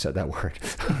 I almost said that word.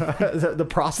 the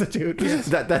prostitute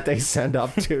that they send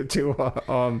up to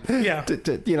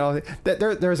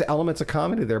there's elements of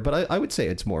comedy there, but I would say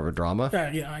it's more of a drama.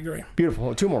 Yeah, I agree.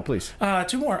 Beautiful. 2 more, please.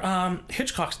 2 more.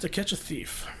 Hitchcock's To Catch a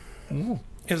Thief. Ooh.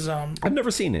 Is I've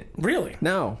never seen it. Really?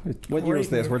 No. What year is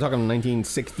this? We're talking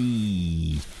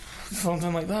 1960.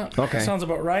 Something like that. Okay. Sounds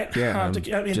about right. Yeah.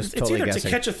 It's totally either guessing. To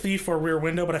Catch a Thief or Rear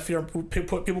Window, but I feel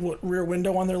people put Rear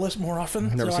Window on their list more often.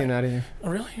 I've never seen that either. Oh,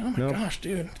 really? Oh my gosh,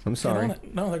 dude. I'm sorry.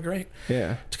 No, they're great.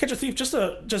 Yeah. To Catch a Thief,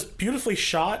 just beautifully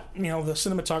shot. The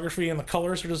cinematography and the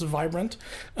colors are just vibrant.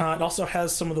 It also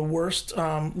has some of the worst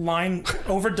line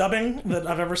overdubbing that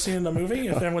I've ever seen in a movie.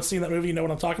 If anyone's seen that movie, you know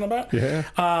what I'm talking about. Yeah.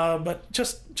 But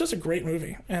just a great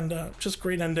movie, and just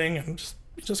great ending, and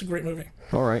just a great movie.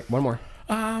 All right, one more.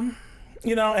 And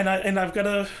I've got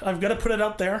to put it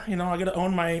out there. I got to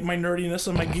own my nerdiness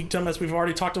and my geekdom, as we've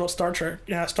already talked about Star Trek.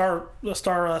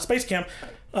 Space Camp.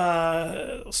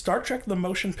 Star Trek: The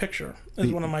Motion Picture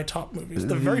is one of my top movies.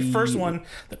 The very first one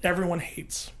that everyone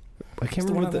hates. I can't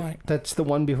remember that's the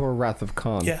one before Wrath of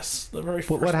Khan. Yes, the very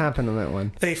first. What happened in that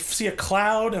one? They see a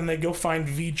cloud and they go find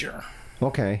V'ger.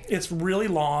 Okay. It's really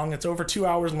long. It's over 2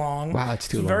 hours long. Wow, it's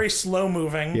too long. Very slow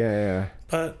moving. Yeah.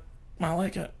 But I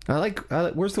like it. I like.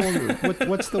 Where's the one?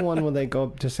 What's the one when they go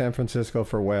up to San Francisco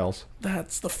for whales?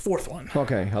 That's the 4th one.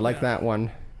 Okay, I like that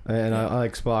one. And I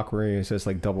like Spock where he says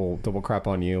double crap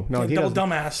on you. No, he double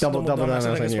dumbass. Double dumbass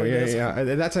on you. Yeah.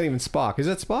 That's not even Spock. Is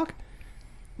that Spock?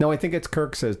 No, I think it's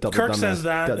Kirk says double dumbass. Kirk says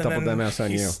that. Double dumbass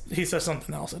on you. He says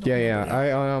something else.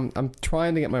 I'm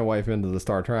trying to get my wife into the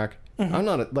Star Trek. Mm-hmm. I'm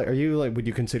not. Are you would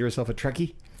you consider yourself a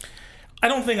Trekkie? I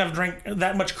don't think I've drank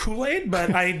that much Kool-Aid,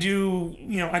 but I do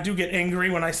get angry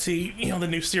when I see, the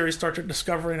new series Star Trek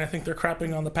Discovery, and I think they're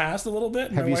crapping on the past a little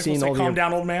bit. Have you seen all calm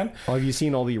down, old man? Have you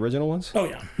seen all the original ones? Oh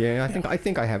yeah. Yeah, I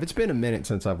think I have. It's been a minute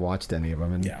since I've watched any of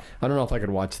them, and I don't know if I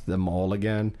could watch them all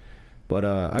again. But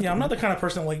I'm not the kind of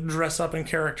person to like dress up in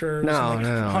characters. No, and,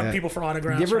 no. Hunt people for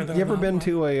autographs. You or anything ever like been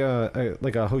that.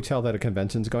 to a hotel that a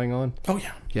convention's going on? Oh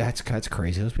yeah. Yeah, it's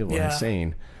crazy. Those people are Yeah.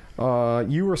 insane.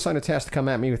 You were assigned a task to come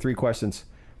at me with 3 questions.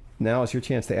 Now is your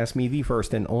chance to ask me the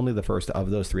first and only the first of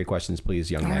those 3 questions,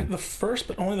 please, young All man. right, the first,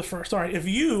 but only the first. All right, if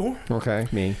you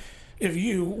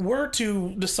were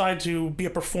to decide to be a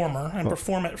performer and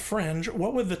perform at Fringe,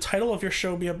 what would the title of your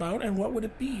show be about, and what would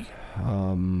it be?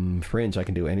 Fringe, I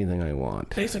can do anything I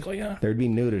want. Basically, yeah. There'd be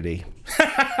nudity.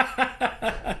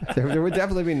 there would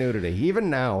definitely be nudity.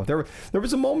 Even now, there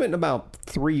was a moment about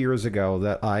 3 years ago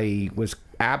that I was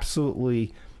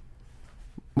absolutely.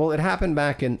 Well, it happened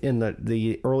back in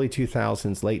the early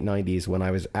 2000s, late 90s, when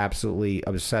I was absolutely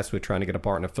obsessed with trying to get a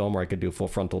part in a film where I could do full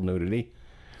frontal nudity.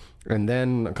 And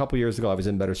then a couple years ago, I was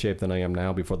in better shape than I am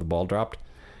now before the ball dropped.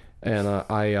 And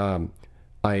I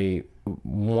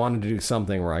wanted to do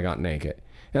something where I got naked.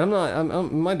 And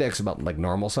my dick's about like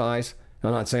normal size.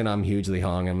 I'm not saying I'm hugely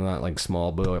hung. I'm not like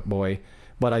small boy.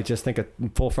 But I just think a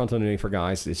full frontal nudity for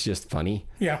guys is just funny.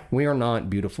 Yeah. We are not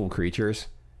beautiful creatures.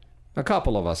 A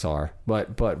couple of us are,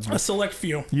 but a select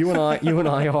few. you and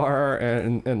I are,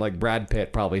 and like Brad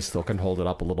Pitt probably still can hold it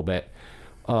up a little bit.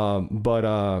 But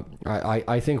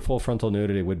I think full frontal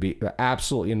nudity would be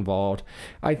absolutely involved.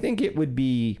 I think it would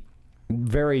be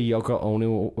very Yoko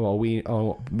Ono,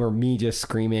 or me just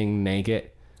screaming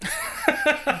naked,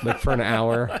 like for an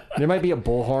hour. There might be a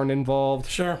bullhorn involved.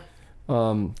 Sure.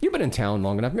 You've been in town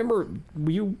long enough. Do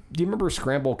you remember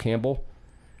Scramble Campbell?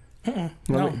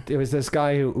 No. It was this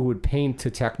guy who would paint to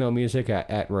techno music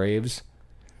at raves.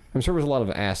 I'm sure there was a lot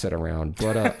of acid around,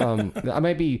 but I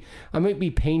might be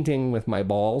painting with my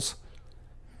balls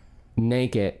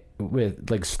naked with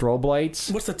like strobe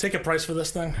lights. What's the ticket price for this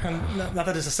thing? And not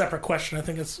that it's a separate question. I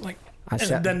think it's like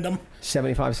an addendum.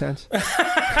 75 cents.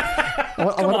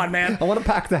 Come on, man. I want to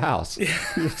pack the house.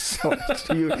 So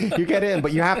you get in,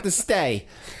 but you have to stay.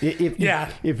 If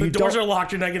the doors are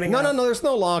locked, you're not getting out. No, there's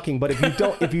no locking. But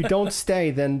if you don't stay,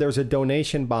 then there's a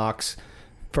donation box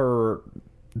for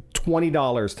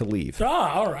 $20 to leave.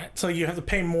 Ah, all right. So you have to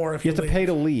pay more if you have to pay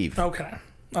to leave. Okay.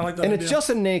 I like that. And idea. it's just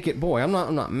a naked boy. I'm not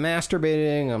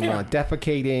masturbating. I'm not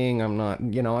defecating. I'm not.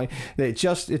 It's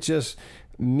just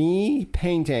me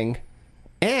painting.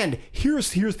 And here's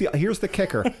the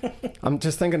kicker. I'm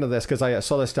just thinking of this because I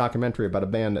saw this documentary about a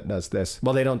band that does this.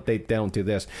 Well, they don't do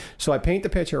this. So I paint the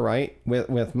picture right with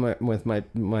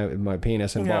my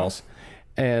penis and balls,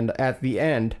 and at the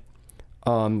end,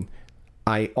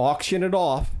 I auction it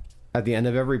off at the end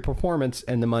of every performance,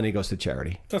 and the money goes to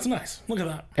charity. That's nice. Look at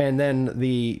that. And then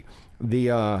the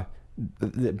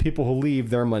people who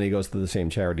leave, their money goes to the same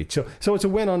charity. So it's a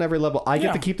win on every level. I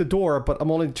get to keep the door, but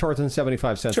I'm only charging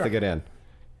 75 cents to get in.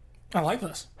 I like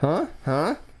this. Huh?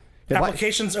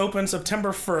 Applications open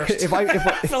September 1st. If I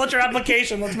fill out your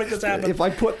application, let's make this happen. If I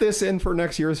put this in for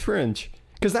next year's Fringe,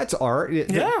 because that's art.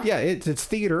 It's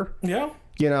theater. Yeah.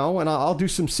 And I'll do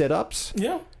some sit-ups.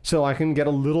 Yeah. So I can get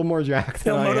a little more jacked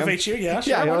than I am. It'll motivate you. Yeah.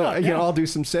 Sure, I'll do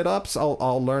some sit-ups.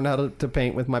 I'll learn how to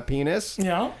paint with my penis.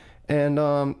 Yeah. And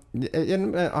I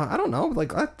don't know.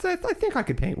 Like I think I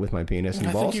could paint with my penis and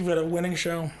balls. I think you've got a winning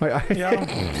show.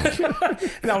 Yeah.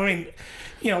 No, I mean,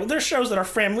 there's shows that are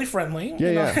family friendly.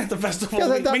 At the festival. Yeah,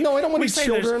 I don't want any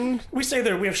children. We say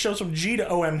that we have shows from G to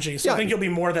OMG, so I think you'll be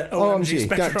more that OMG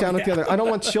spectrum. Down at the other. I don't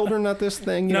want children at this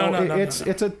thing. No. It's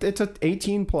a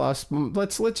 18 plus.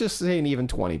 Let's just say an even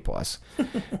 20 plus.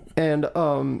 And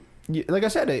like I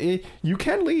said, you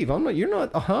can leave. You're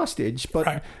not a hostage,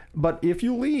 but if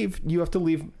you leave, you have to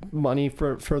leave money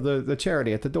for the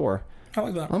charity at the door. I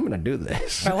like that. I'm going to do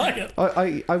this. I like it.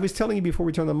 I was telling you before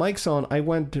we turned the mics on, I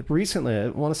went recently, I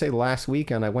want to say last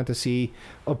weekend, I went to see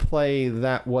a play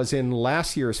that was in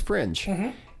last year's Fringe.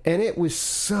 Mm-hmm. And it was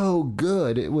so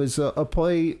good. It was a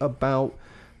play about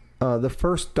the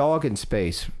first dog in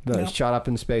space that was shot up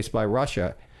in space by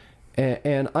Russia.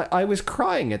 And I was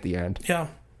crying at the end. Yeah.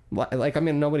 Like,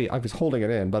 I was holding it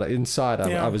in, but inside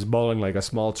I was bawling like a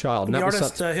small child. The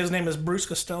artist, his name is Bruce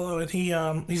Costello, and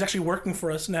he's actually working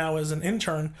for us now as an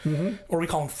intern, or we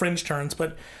call them fringe turns.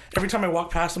 But every time I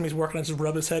walk past him, he's working. I just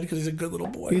rub his head because he's a good little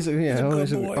boy. He's a good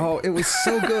boy. Oh, it was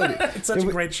so good. It's such a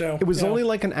great show. It was only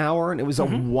like an hour, and it was a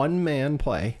one-man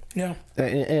play. Yeah.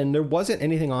 And there wasn't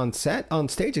anything on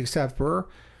stage except for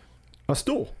a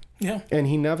stool. Yeah. And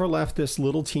he never left this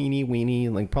little teeny weeny,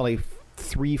 like probably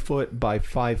 3 foot by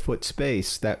 5 foot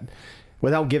space that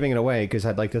without giving it away, because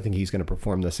I'd like to think he's going to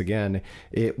perform this again,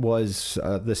 it was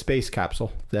the space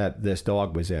capsule that this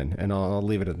dog was in, and I'll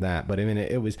leave it at that. But I mean,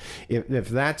 it was, if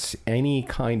that's any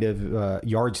kind of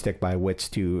yardstick by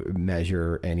which to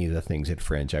measure any of the things at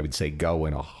Fringe, I would say go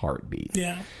in a heartbeat.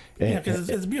 Yeah. Yeah, because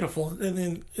it's beautiful.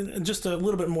 And just a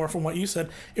little bit more from what you said,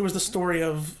 it was the story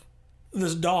of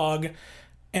this dog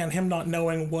and him not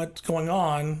knowing what's going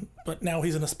on, but now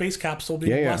he's in a space capsule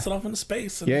being blasted off into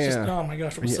space. And it's just, oh my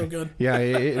gosh, it was so good. Yeah,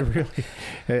 it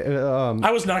really...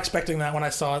 I was not expecting that when I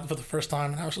saw it for the first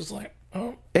time, and I was just like,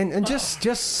 oh. And just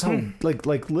so, like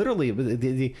literally,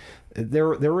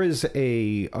 there is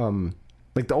a...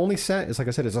 like the only set is, like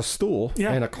I said, is a stool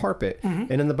and a carpet,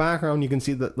 and in the background you can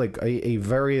see that like a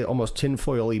very almost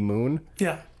tinfoily moon.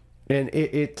 Yeah, and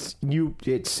it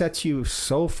sets you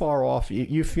so far off.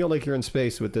 You feel like you're in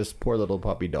space with this poor little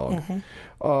puppy dog. I'm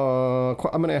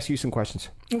going to ask you some questions.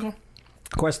 Okay.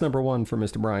 Question number 1 for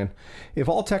Mr. Brian: if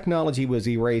all technology was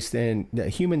erased and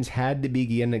humans had to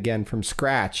begin again from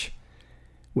scratch,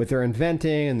 with their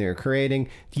inventing and their creating,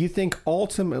 do you think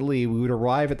ultimately we would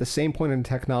arrive at the same point in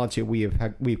technology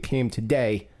we came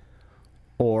today,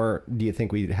 or do you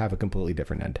think we'd have a completely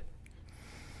different end?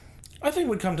 I think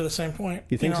we'd come to the same point.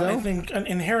 You think so? I think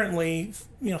inherently,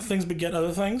 things beget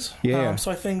other things. Yeah.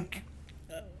 So I think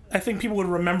people would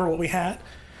remember what we had,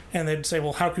 and they'd say,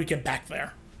 "Well, how could we get back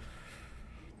there?"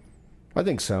 I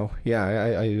think so. Yeah,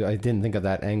 I didn't think of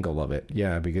that angle of it.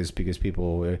 Yeah, because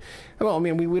people. Well, I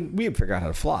mean, we had figured out how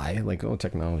to fly. Like,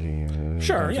 technology.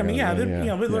 Sure. I mean,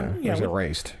 it was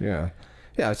erased. Yeah.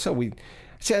 Yeah. So we.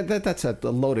 See, that's a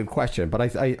loaded question, but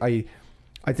I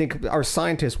think our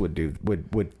scientists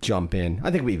would jump in.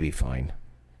 I think we'd be fine.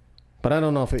 But I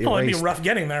don't know if it erased... it'd be rough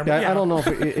getting there. But I don't know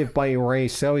if by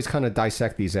erase... I always kind of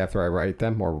dissect these after I write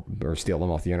them or steal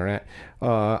them off the internet.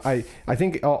 I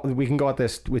think we can go at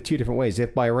this with 2 different ways.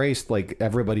 If by erase, like,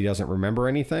 everybody doesn't remember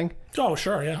anything. Oh,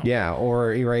 sure, yeah. Yeah,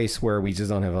 or erase where we just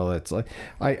don't have all that. Like,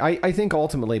 I think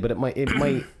ultimately, but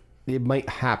it might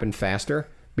happen faster,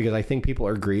 because I think people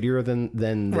are greedier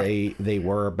than they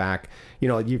were back.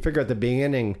 You figure at the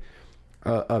beginning...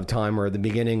 of time, or the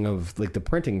beginning of like the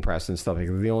printing press and stuff. Like,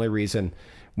 the only reason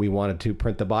we wanted to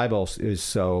print the Bible is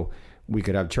so we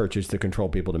could have churches to control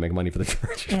people to make money for the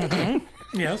church.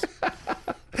 Yes.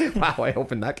 Wow, I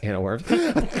opened that can of worms.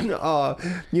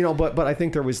 But I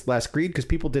think there was less greed, because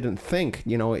people didn't think,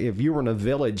 if you were in a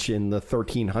village in the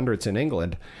 1300s in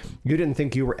England, you didn't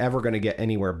think you were ever going to get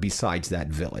anywhere besides that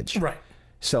village. Right.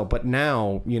 So, but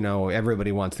now,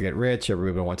 everybody wants to get rich.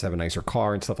 Everybody wants to have a nicer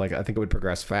car and stuff like that. I think it would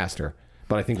progress faster.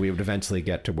 But I think we would eventually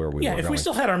get to where we were going. Yeah, if we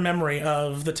still had our memory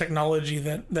of the technology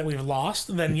that we've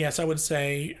lost, then yes, I would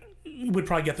say we'd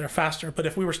probably get there faster. But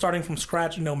if we were starting from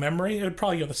scratch and no memory, it would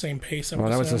probably go the same pace. Well,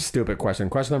 that was a stupid question.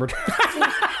 Question number 2.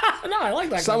 No, I like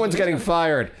that. Someone's getting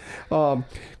fired.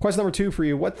 Question number 2 for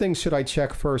you. What things should I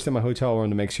check first in my hotel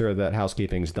room to make sure that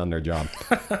housekeeping's done their job?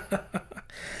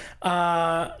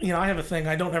 I have a thing.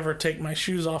 I don't ever take my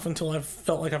shoes off until I've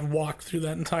felt like I've walked through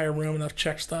that entire room and I've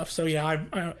checked stuff. So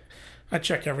yeah, I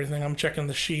check everything. I'm checking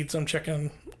the sheets. I'm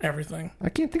checking everything. I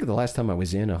can't think of the last time I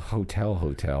was in a hotel.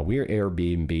 We're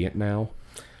Airbnb it now.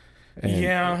 And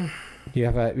yeah. You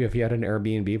had an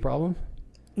Airbnb problem?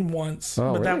 Once.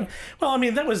 Oh, but really?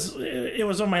 That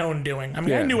was on my own doing. I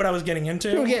mean, I knew what I was getting into.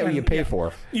 You get what you pay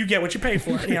for. You get what you pay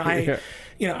for.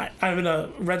 I've been a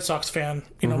Red Sox fan,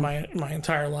 my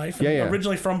entire life.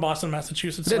 Originally from Boston,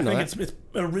 Massachusetts. So I think it's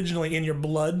originally in your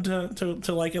blood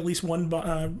to like at least one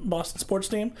Boston sports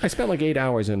team. I spent like 8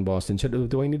 hours in Boston.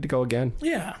 Do I need to go again?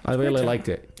 Yeah. I really liked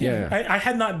it. Yeah. I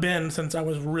had not been since I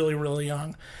was really, really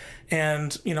young.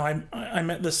 And, I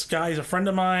met this guy. He's a friend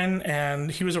of mine, and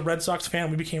he was a Red Sox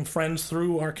fan. We became friends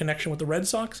through our connection with the Red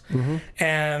Sox. Mm-hmm.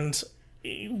 And,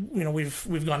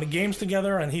 we've gone to games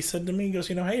together, and he said to me, he goes,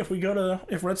 hey,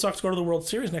 if Red Sox go to the World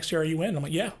Series next year, are you in? I'm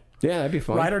like, yeah. Yeah, that'd be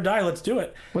fun. Ride or die, let's do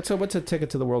it. What's a ticket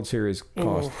to the World Series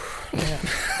cost?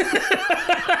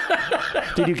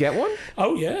 Did you get one?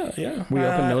 Oh, yeah. Were you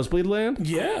up in nosebleed land?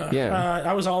 Yeah.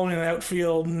 I was all in the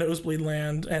outfield, nosebleed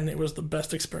land, and it was the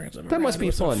best experience I've ever had. That must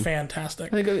be fun.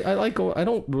 Fantastic. I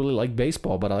don't really like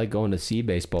baseball, but I like going to see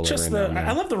baseball.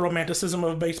 I love the romanticism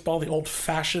of baseball, the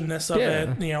old-fashionedness of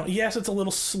it. Yes, it's a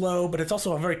little slow, but it's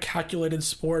also a very calculated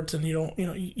sport, and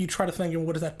you try to think,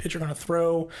 what is that pitcher going to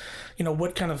throw?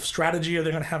 What kind of strategy are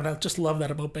they going to have? And I just love that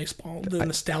about baseball, the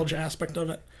nostalgia aspect of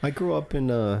it. I grew up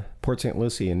in Port St.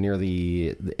 Lucie, and near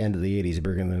the end of the 80s,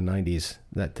 beginning of the 90s.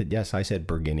 Yes, I said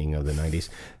beginning of the 90s.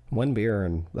 One beer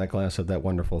and that glass of that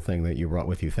wonderful thing that you brought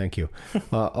with you. Thank you.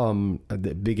 At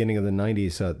the beginning of the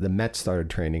 90s, the Mets started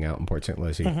training out in Port St.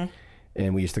 Lucie. Mm-hmm.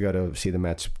 And we used to go to see the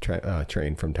Mets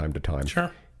train from time to time.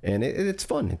 Sure. And it's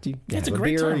fun. You it's have a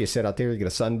great beer, time. you sit out there, you get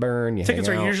a sunburn, you Tickets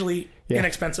hang out. are usually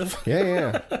inexpensive.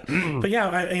 Yeah. But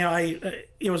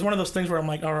it was one of those things where I'm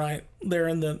like, all right, they're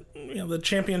in the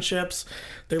championships.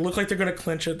 They look like they're going to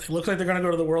clinch it. They look like they're going to go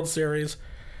to the World Series.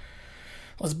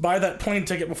 Let's buy that plane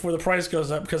ticket before the price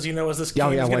goes up, because as this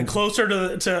game is getting closer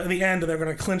to the end and they're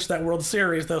going to clinch that World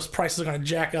Series, those prices are going to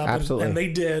jack up. Absolutely. And they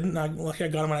did. And lucky I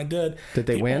got them when I did. Did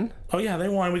they win? Oh, yeah, they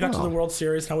won. We got to the World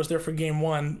Series, and I was there for game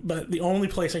 1. But the only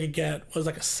place I could get was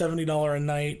like a $70 a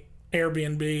night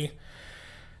Airbnb.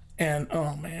 And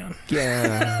oh man,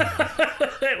 yeah,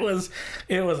 it was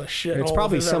a shit. It's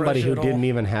probably somebody who didn't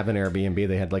even have an Airbnb.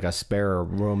 They had like a spare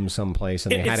room someplace,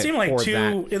 and it seemed like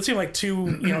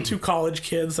two college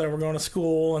kids that were going to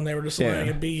school, and they were just living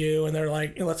at BU, and they're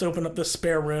like, let's open up this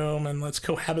spare room and let's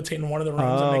cohabitate in one of the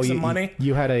rooms and make some money.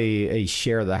 You had a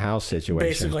share the house situation,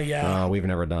 basically. Yeah, we've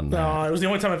never done that. No, it was the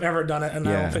only time I've ever done it, and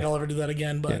I don't think I'll ever do that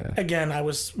again. But again,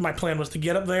 my plan was to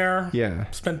get up there,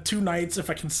 spend 2 nights if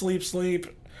I can sleep.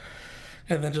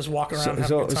 And then just walk around.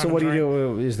 So what do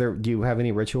you do? Do you have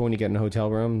any ritual when you get in a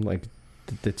hotel room? Like,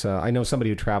 it's I know somebody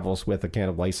who travels with a can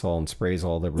of Lysol and sprays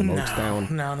all the remotes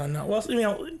down. No. Well,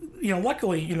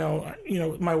 luckily,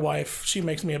 my wife, she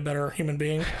makes me a better human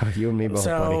being. You and me both,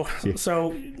 buddy.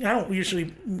 So I don't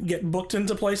usually get booked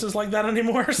into places like that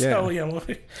anymore. So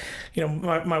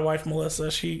my wife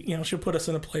Melissa, she'll put us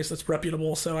in a place that's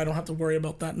reputable, so I don't have to worry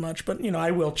about that much. But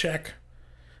I will check.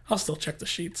 I'll still check the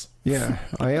sheets. Yeah,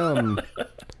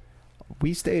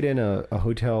 we stayed in a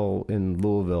hotel in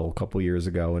Louisville a couple years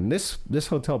ago, and this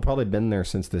hotel probably been there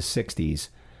since the 60s,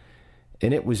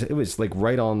 and it was like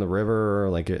right on the river,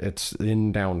 like it's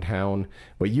in downtown,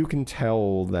 but you can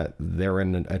tell that they're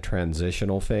in a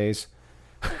transitional phase.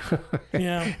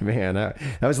 Yeah, man, that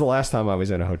was the last time I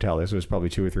was in a hotel. This was probably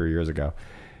 2 or 3 years ago.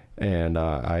 And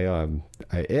and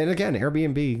again,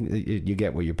 Airbnb, you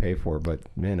get what you pay for, but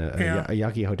man, a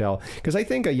yucky hotel. Because I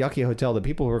think a yucky hotel, the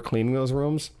people who are cleaning those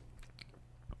rooms,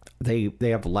 they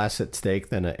have less at stake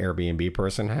than an Airbnb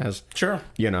person has. Sure.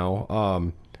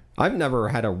 I've never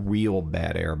had a real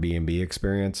bad Airbnb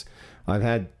experience. I've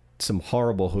had some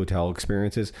horrible hotel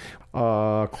experiences.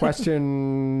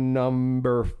 Question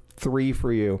number 3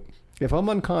 for you: if I'm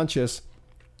unconscious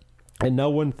and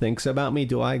no one thinks about me,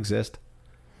 do I exist?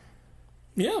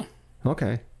 Yeah.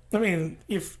 Okay. I mean,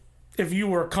 if you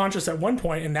were conscious at one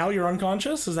point and now you're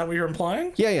unconscious, is that what you're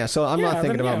implying? Yeah. So I'm not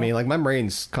thinking about me. Like, my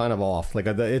brain's kind of off. Like,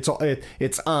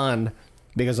 it's on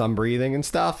because I'm breathing and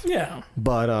stuff. Yeah.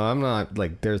 But I'm not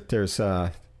like there's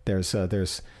the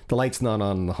light's not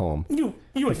on in the home. The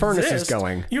furnace is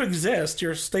going. You exist.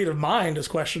 Your state of mind is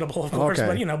questionable, of course,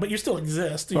 okay. But you still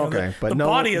exist. But the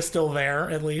body is still there,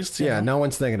 at least. Yeah. No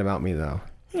one's thinking about me though.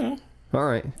 Yeah. All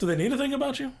right. Do they need to think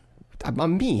about you?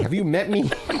 I'm me. Have you met me?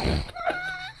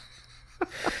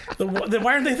 Then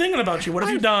why aren't they thinking about you? What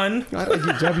have you done?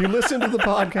 Have you listened to the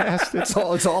podcast?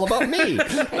 It's all about me.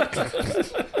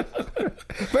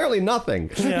 Apparently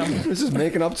nothing. Yeah. This is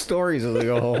making up stories as we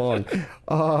go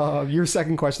along. Your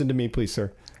second question to me, please,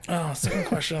 sir. Oh, second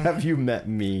question. Have you met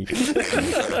me?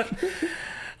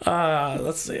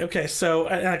 Let's see. Okay,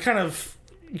 so you kind of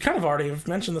already have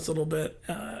mentioned this a little bit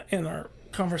in our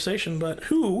conversation, but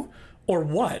who or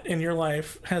what in your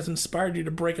life has inspired you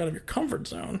to break out of your comfort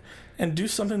zone and do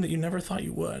something that you never thought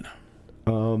you would?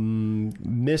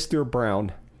 Mr.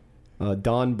 Brown,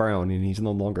 Don Brown, and he's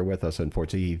no longer with us,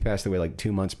 unfortunately. He passed away like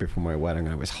 2 months before my wedding.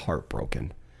 I was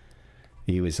heartbroken.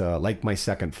 He was like my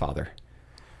second father.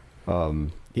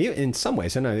 In some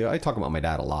ways, and I talk about my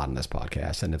dad a lot on this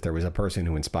podcast, and if there was a person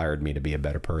who inspired me to be a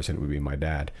better person, it would be my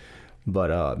dad.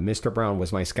 But Mr. Brown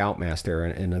was my scoutmaster,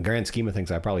 and in the grand scheme of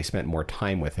things, I probably spent more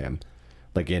time with him.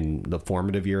 Like in the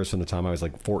formative years, from the time I was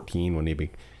like 14 when you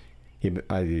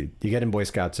get in Boy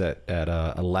Scouts at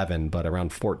 11, but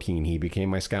around 14 he became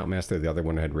my scoutmaster. The other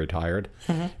one had retired,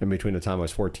 and between the time I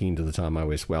was 14 to the time I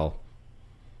was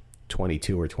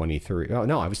 22 or 23. Oh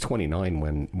no, I was 29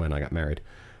 when I got married.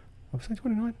 Was I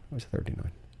 29? I was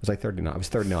 39. Was I 39? I was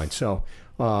 39. So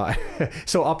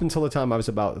so up until the time I was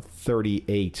about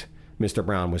 38, Mr.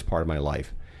 Brown was part of my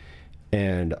life,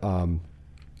 and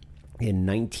in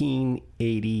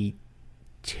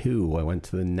 1982, I went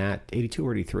to the 82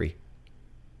 or 83.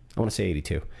 I want to say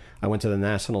 82. I went to the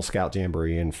National Scout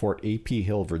Jamboree in Fort A.P.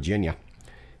 Hill, Virginia,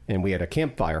 and we had a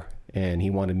campfire, and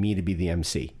he wanted me to be the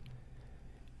MC.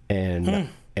 And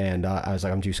I was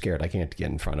like, I'm too scared. I can't get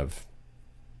in front of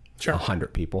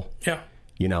 100 people. Yeah.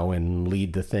 And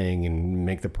lead the thing and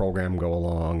make the program go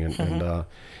along. And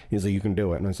he's like, you can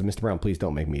do it. And I said, Mr. Brown, please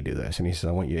don't make me do this. And he said,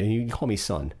 I want you. And you can call me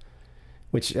son.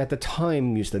 which at the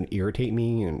time used to irritate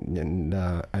me,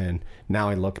 and now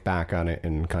I look back on it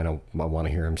and kind of I want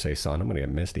to hear him say, "Son, I'm going to get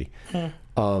misty."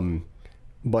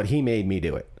 But he made me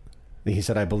do it. He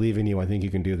said, "I believe in you. I think you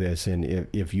can do this. And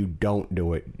if you don't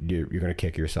do it, you're going to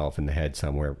kick yourself in the head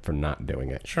somewhere for not doing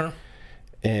it." Sure.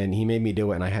 And he made me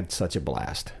do it, and I had such a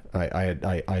blast.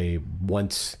 I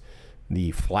once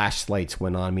the flashlights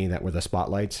went on me that were the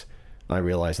spotlights, I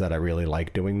realized that I really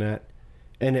liked doing that.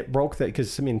 And it broke that,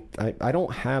 because, I mean, I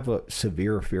don't have a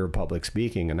severe fear of public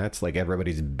speaking, and that's like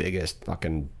everybody's biggest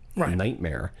fucking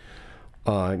nightmare.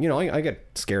 I get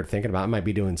scared thinking about it. I might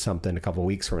be doing something a couple of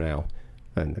weeks from now,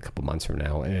 and a couple months from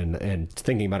now, and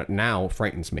thinking about it now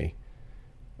frightens me.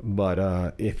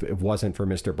 But if it wasn't for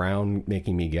Mr. Brown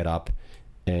making me get up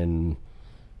and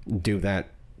do that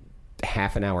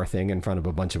half an hour thing in front of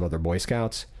a bunch of other Boy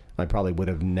Scouts, I probably would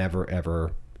have never,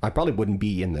 ever... I probably wouldn't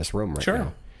be in this room right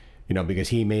now. Because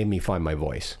he made me find my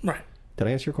voice. Right. Did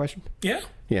I answer your question? Yeah.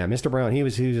 Yeah, Mr. Brown, he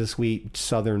was a sweet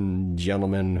Southern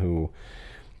gentleman who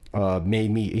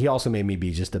he also made me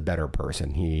be just a better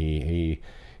person. He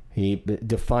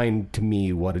defined to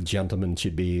me what a gentleman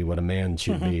should be, what a man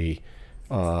should be.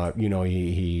 What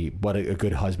a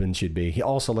good husband should be. He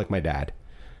also, like my dad,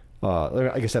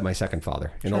 like I said, my second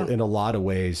father. In a lot of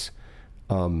ways.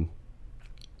 I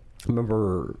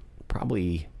remember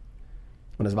probably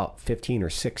when I was about 15 or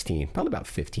 16, probably about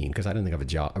 15, because I didn't think of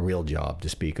a real job to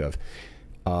speak of.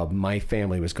 My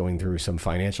family was going through some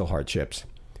financial hardships,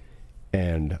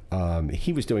 and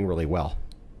he was doing really well.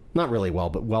 Not really well,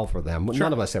 but well for them. Sure.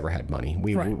 None of us ever had money.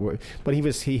 But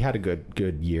he had a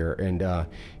good year, and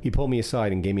he pulled me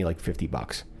aside and gave me like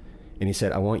 $50, and he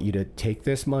said, "I want you to take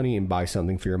this money and buy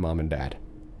something for your mom and dad.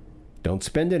 Don't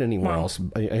spend it anywhere else."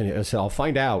 And I said, "I'll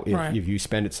find out if you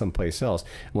spend it someplace else.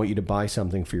 I want you to buy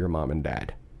something for your mom and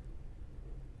dad."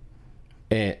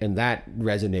 And that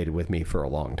resonated with me for a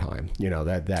long time. Do you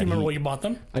remember what you bought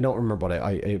them? I don't remember what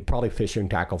I probably fishing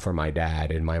tackle for my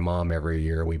dad, and my mom every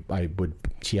year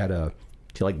she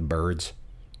liked birds.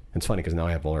 It's funny because now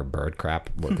I have all her bird crap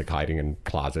with like hiding in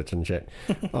closets and shit.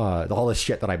 All this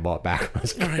shit that I bought back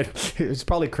was it was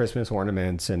probably Christmas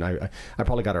ornaments, and I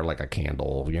probably got her like a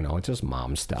candle. It's just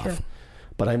mom stuff. Sure.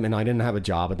 But I didn't have a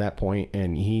job at that point,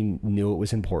 and he knew it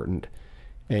was important.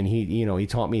 And he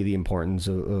taught me the importance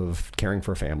of caring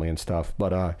for family and stuff.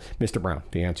 But Mr. Brown,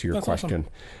 to answer your question,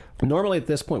 awesome. Normally at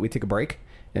this point we take a break,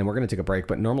 and we're going to take a break.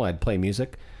 But normally I'd play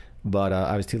music, but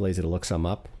I was too lazy to look some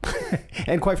up.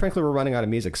 And quite frankly, we're running out of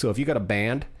music. So if you got a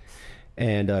band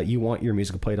and you want your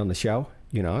music played on the show,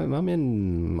 I'm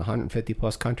in 150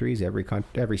 plus countries, every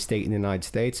state in the United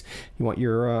States. You want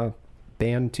your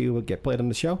band to get played on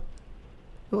the show?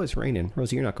 Oh, it's raining.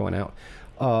 Rosie, you're not going out.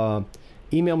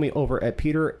 Email me over at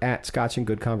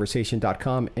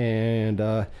peter@scotchandgoodconversation.com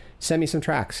and send me some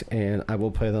tracks, and I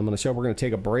will play them on the show. We're going to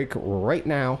take a break right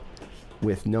now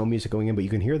with no music going in, but you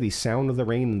can hear the sound of the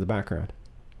rain in the background.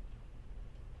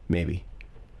 Maybe.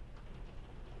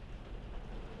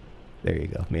 There you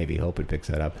go. Maybe. Hope it picks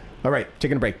that up. All right.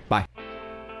 Taking a break. Bye.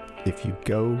 If you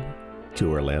go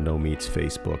to Orlando Meats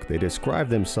Facebook, they describe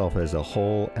themselves as a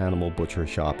whole animal butcher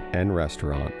shop and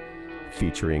restaurant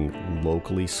featuring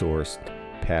locally sourced,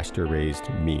 pasture-raised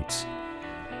meats.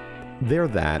 They're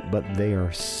that, but they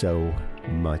are so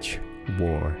much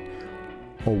more.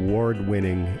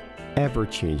 Award-winning,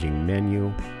 ever-changing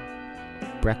menu,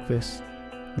 breakfast,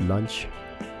 lunch,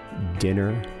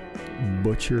 dinner,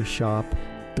 butcher shop,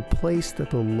 the place that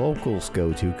the locals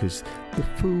go to because the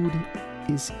food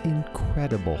is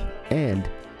incredible and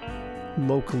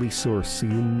locally sourced, so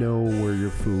you know where your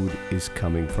food is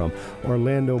coming from.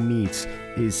 Orlando Meats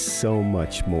is so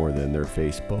much more than their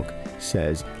Facebook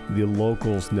says. The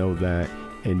locals know that,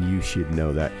 and you should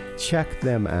know that. Check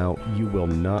them out. You will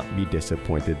not be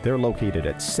disappointed. They're located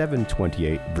at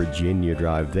 728 Virginia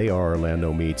Drive. They are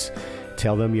Orlando Meats.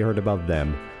 Tell them you heard about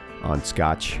them on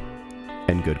Scotch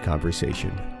and Good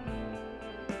Conversation.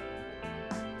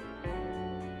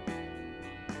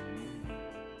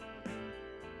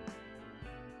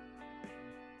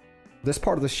 This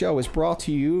part of the show is brought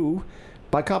to you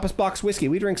by Compass Box Whiskey.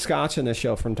 We drink scotch in this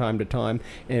show from time to time,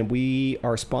 and we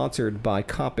are sponsored by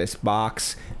Compass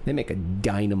Box. They make a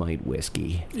dynamite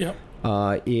whiskey. Yep.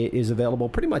 It is available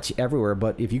pretty much everywhere,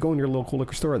 but if you go in your local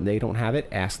liquor store and they don't have it,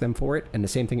 ask them for it. And the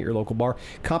same thing at your local bar.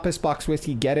 Compass Box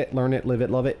Whiskey, get it, learn it, live it,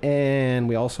 love it. And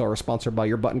we also are sponsored by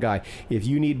Your Button Guy. If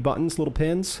you need buttons, little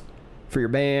pins for your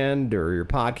band or your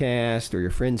podcast or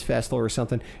your Fringe Festival or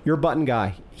something, Your Button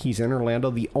Guy, he's in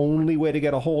Orlando. The only way to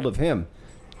get a hold of him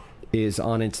is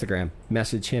on Instagram.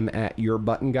 Message him at Your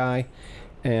Button Guy.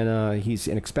 And he's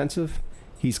inexpensive.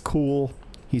 He's cool.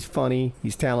 He's funny.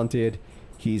 He's talented.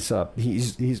 He's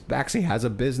actually has a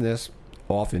business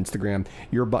off Instagram.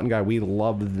 You're a Button Guy. We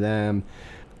love them.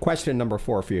 Question number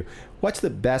 4 for you. What's the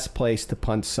best place to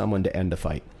punch someone to end a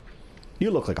fight?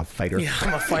 You look like a fighter. Yeah,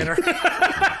 I'm a fighter.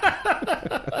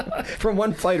 From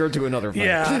one fighter to another fighter.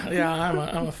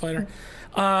 Yeah, I'm a fighter.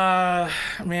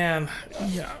 Man,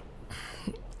 yeah.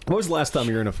 What was the last time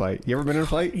you were in a fight? You ever been in a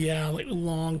fight? Yeah, like a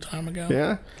long time ago.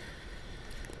 Yeah?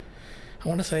 I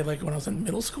want to say like when I was in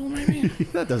middle school, maybe.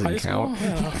 That doesn't count.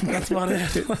 Yeah, that's about it.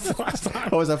 That's the last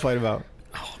time. What was that fight about?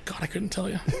 Oh God, I couldn't tell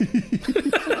you.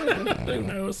 Who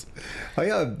knows? Oh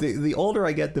yeah, the older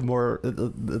I get,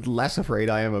 the less afraid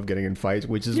I am of getting in fights,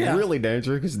 which is really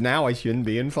dangerous because now I shouldn't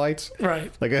be in fights.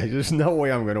 Right. Like there's no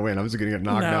way I'm going to win. I'm just going to get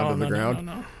knocked down to the ground.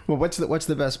 No. Well, what's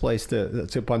the best place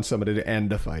to punch somebody to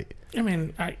end a fight? I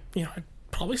mean, I'd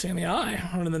probably say in the eye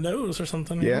or in the nose or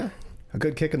something. Yeah, a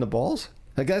good kick in the balls.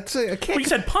 Like that's a kick. Well, you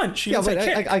said punch. You yeah, didn't but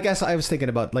say kick. I guess I was thinking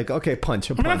about like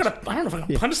punch. I don't know if I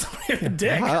can punch somebody in the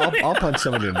dick. I'll punch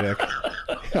somebody in the dick.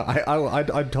 Yeah,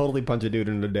 I'd totally punch a dude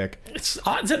in the dick. It's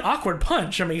an awkward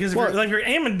punch. I mean, because if you're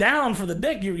aiming down for the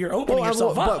dick, you're opening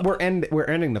yourself up. But we're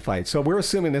ending the fight, so we're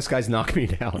assuming this guy's knocked me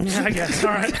down. Yeah, I guess.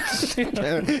 All right.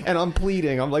 and I'm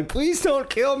pleading. I'm like, please don't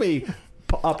kill me.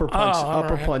 Upper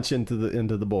punch into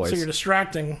the boys. So you're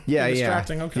distracting. Yeah,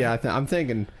 distracting. Okay. Yeah, I'm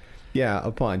thinking,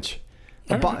 a punch.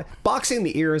 Boxing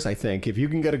the ears, I think. If you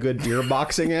can get a good ear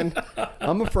boxing in,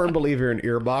 I'm a firm believer in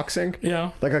ear boxing.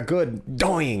 Yeah. Like a good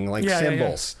doing, like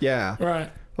cymbals. Yeah. Right.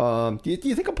 Do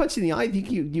you think a punch in the eye? Do you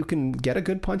think you can get a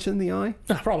good punch in the eye?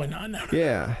 No, probably not. No.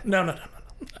 Yeah. No.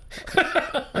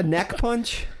 A neck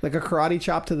punch, like a karate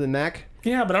chop to the neck.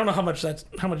 Yeah, but I don't know how much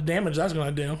damage that's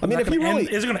going to do. I mean, if you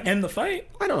really, is it going to end the fight?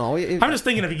 I don't know. I'm just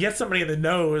thinking if you get somebody in the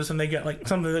nose and they get like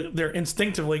something that they're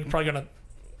instinctively probably going to,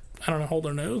 I don't know, hold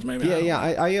their nose maybe. Yeah.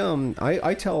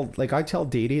 I tell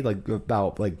Dee Dee like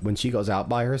about like when she goes out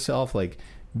by herself, like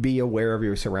be aware of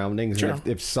your surroundings. Sure. And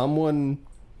if someone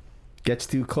gets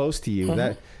too close to you,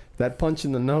 that punch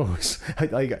in the nose.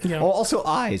 Also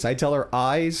eyes. I tell her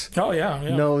eyes. Oh yeah.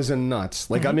 Nose and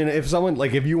nuts. Like I mean, if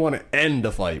you want to end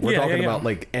the fight, we're talking about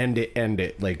like end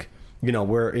it. Like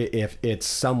where if it's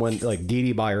someone like Dee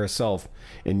Dee by herself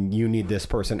and you need this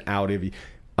person out of you.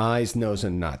 Eyes, nose,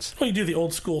 and nuts. Well, you do the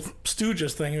old school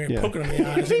Stooges thing. You're poking them in the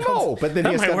eyes. No, but then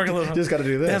he's just got to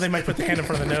do this. Yeah, they might put the hand in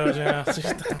front of the nose. Yeah,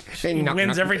 he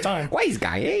wins every time. Wise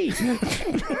guy, eh?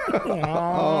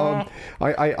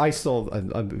 I still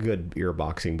a good ear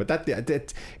boxing, but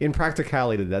that in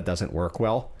practicality that doesn't work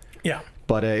well. Yeah.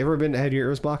 But ever had your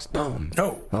ears boxed?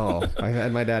 No. Oh, I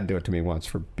had my dad do it to me once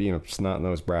for being a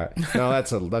snot-nosed brat. No,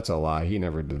 that's a lie. He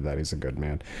never did that. He's a good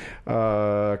man.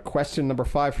 Question number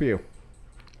 5 for you.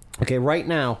 Okay, right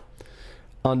now,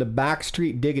 on the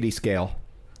Blackstreet diggity scale.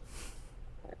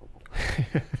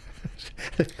 I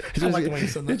like the way you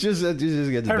said that. It just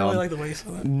gets dumb. I really like the way you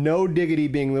said that. No diggity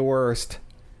being the worst.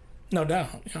 No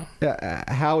doubt, yeah.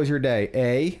 How was your day?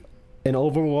 A, an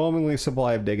overwhelmingly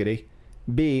supply of diggity.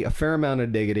 B, a fair amount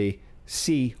of diggity.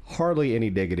 C, hardly any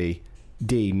diggity.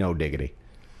 D, no diggity.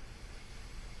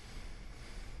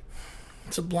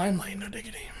 Sublimely no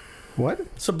diggity. What?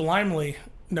 Sublimely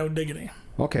no diggity.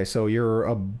 Okay, so you're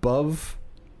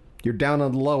down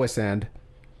on the lowest end.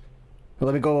 Well,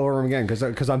 let me go over them again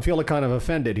because I'm feeling kind of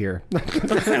offended here. Wait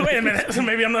a minute. So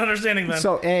maybe I'm not understanding then.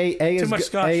 So A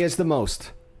is the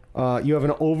most. You have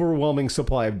an overwhelming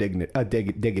supply of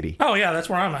diggity. Oh yeah, that's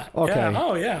where I'm at. Okay. Yeah.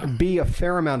 Oh yeah. B, a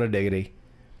fair amount of diggity.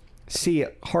 C,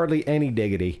 hardly any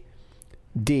diggity.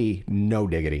 D, no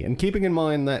diggity. And keeping in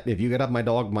mind that if you get up, my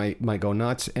dog might go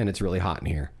nuts, and it's really hot in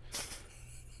here.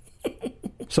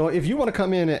 So if you want to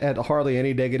come in at hardly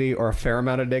any diggity or a fair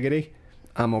amount of diggity,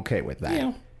 I'm okay with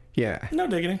that. Yeah. No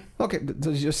diggity. Okay,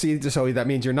 so that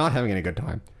means you're not having any good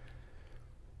time.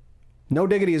 No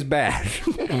diggity is bad.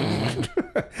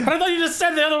 But I thought you just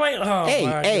said the other way. Oh,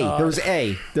 God.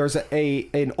 There's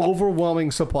an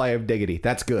overwhelming supply of diggity.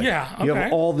 That's good. Yeah, okay. You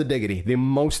have all the diggity, the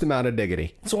most amount of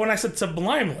diggity. So when I said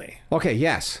sublimely. Okay,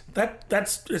 yes.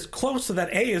 That's as close to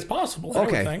that A as possible.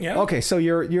 Okay. Yeah. Okay, so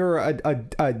you're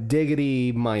a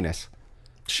diggity minus.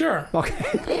 Sure.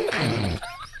 Okay.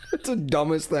 It's the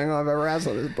dumbest thing I've ever asked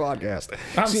on this podcast.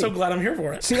 I'm so glad I'm here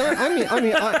for it. See,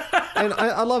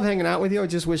 I love hanging out with you. I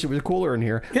just wish it was cooler in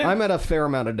here. Yeah. I'm at a fair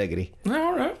amount of diggity.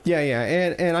 All right. Yeah.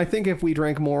 And I think if we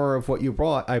drank more of what you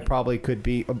brought, I probably could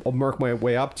work my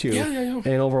way up to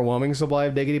an overwhelming supply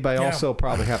of diggity, but I also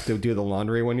probably have to do the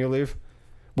laundry when you leave,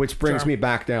 which brings me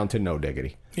back down to no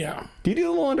diggity. Yeah. Do you do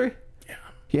the laundry?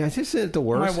 Yeah, it's just the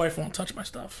worst. My wife won't touch my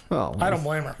stuff. Oh, I don't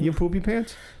blame her. You have poopy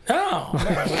pants? No,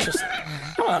 it's just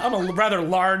I'm a rather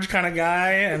large kind of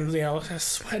guy, and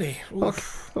sweaty.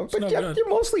 Oof, but you're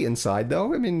mostly inside,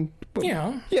 though. I mean,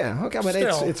 yeah. Okay, but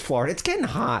it's Florida. It's getting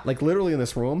hot, like literally in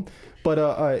this room.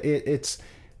 But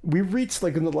we reached,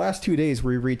 like in the last 2 days,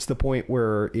 we reached the point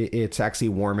where it's actually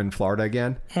warm in Florida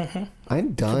again. Mm-hmm.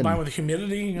 I'm done. Combined with the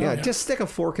humidity. Yeah, just stick a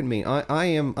fork in me.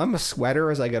 I'm a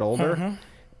sweater as I get older. Mm-hmm.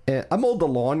 I mowed the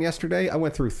lawn yesterday. I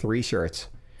went through 3 shirts.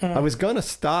 I was going to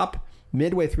stop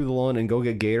midway through the lawn and go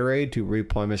get Gatorade to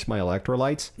replenish my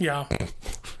electrolytes. Yeah.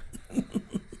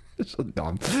 It's so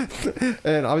dumb.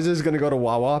 And I was just going to go to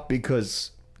Wawa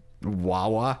because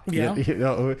Wawa. Yeah.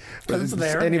 Because it's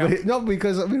there. Anybody? Yeah. No,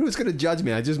 because who's going to judge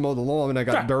me? I just mowed the lawn and I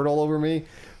got dirt all over me.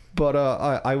 But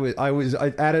I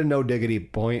added a no diggity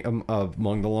point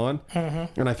among the lawn,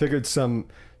 and I figured some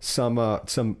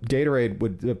Gatorade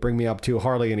would bring me up to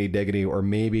hardly any diggity, or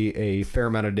maybe a fair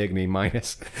amount of diggity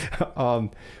minus.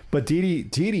 But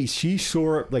Dee, she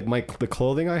saw like the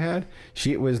clothing I had.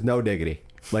 It was no diggity.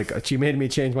 Like she made me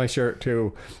change my shirt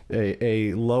to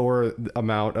a lower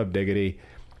amount of diggity.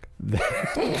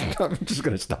 I'm just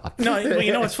gonna stop. No,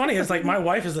 what's funny is like my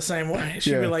wife is the same way.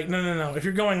 She'd be like, no. If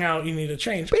you're going out, you need to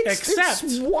change.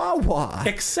 It's Wawa.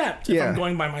 Except if I'm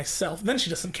going by myself, then she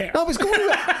doesn't care. I was going,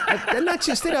 and that's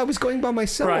just it. I was going by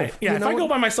myself. Right? Yeah. If I go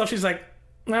by myself, she's like,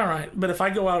 all right. But if I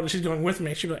go out and she's going with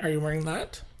me, she'd be like, are you wearing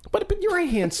that? But you're a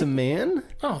handsome man.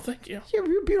 Oh, thank you.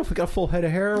 You're beautiful. You got a full head of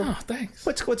hair. Oh, thanks.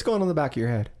 What's going on the back of your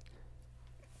head?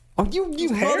 Oh, you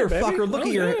motherfucker! Look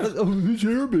at your head. Oh, his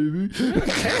hair, baby.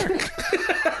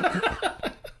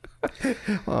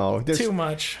 Oh, too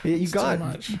much. You got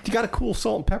a cool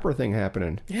salt and pepper thing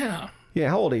happening. Yeah. Yeah.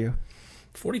 How old are you?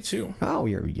 42. Oh,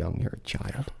 you're young. You're a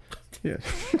child. Yeah.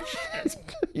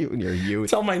 You and your youth.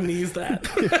 Tell my knees that.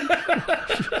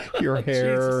 Your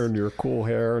hair Jesus. And your cool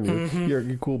hair and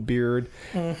your cool beard.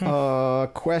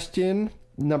 Mm-hmm. Question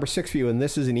number 6 for you, and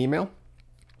this is an email.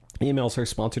 Emails are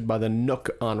sponsored by the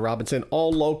Nook on Robinson.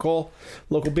 All local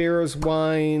beers,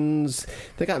 wines.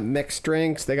 They got mixed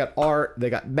drinks. They got art.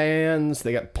 They got bands.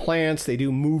 They got plants. They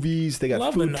do movies. They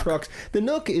got food trucks. The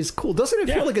Nook is cool. Doesn't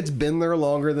it feel like it's been there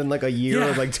longer than like a year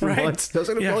or like 2 months?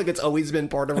 Doesn't it feel like it's always been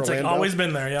part of Orlando? It's like always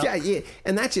been there, Yeah,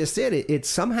 and that's just it. It's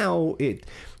somehow this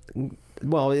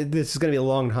is going to be a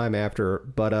long time after,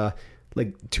 but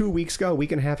like 2 weeks ago, a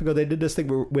week and a half ago, they did this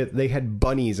thing they had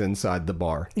bunnies inside the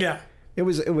bar. Yeah. It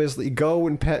was go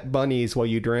and pet bunnies while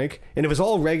you drink, and it was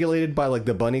all regulated by like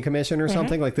the bunny commission or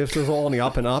something. Like this was all on the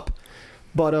up and up.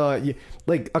 But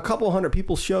like a couple hundred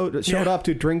people showed up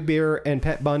to drink beer and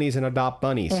pet bunnies and adopt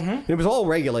bunnies. And it was all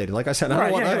regulated. Like I said, I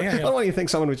don't want you to think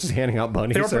someone was just handing out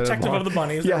bunnies. They were protective of the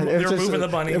bunnies. Yeah, they were moving the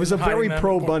bunnies. It was a very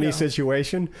pro bunny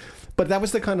situation. But that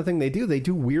was the kind of thing they do. They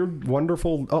do weird,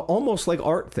 wonderful, almost like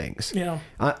art things. Yeah.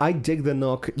 I dig the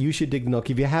Nook. You should dig the Nook.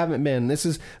 If you haven't been, this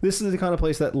is the kind of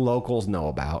place that locals know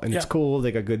about. And it's cool.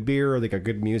 They got good beer. They got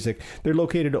good music. They're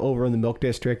located over in the Milk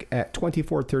District at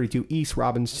 2432 East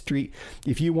Robbins Street.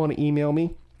 If you want to email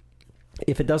me,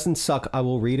 if it doesn't suck, I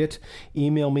will read it.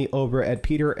 Email me over at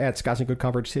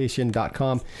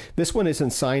peter@scotchandgoodconversation.com. This one isn't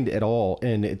signed at all,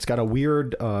 and it's got a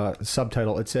weird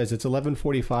subtitle. It says, it's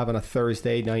 11:45 on a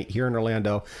Thursday night here in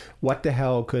Orlando. What the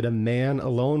hell could a man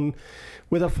alone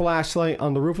with a flashlight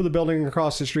on the roof of the building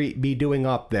across the street be doing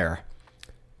up there?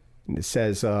 And it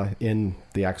says in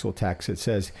the actual text, it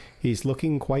says, he's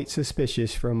looking quite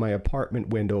suspicious from my apartment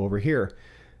window over here.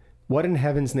 What in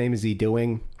heaven's name is he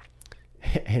doing?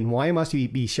 And why must he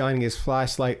be shining his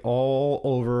flashlight all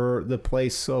over the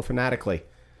place so fanatically?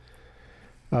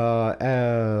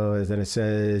 Then it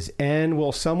says, and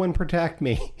will someone protect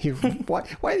me? Why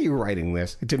are you writing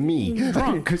this to me?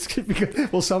 Because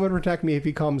will someone protect me if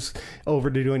he comes over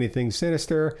to do anything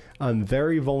sinister? I'm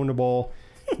very vulnerable,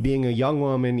 being a young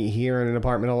woman here in an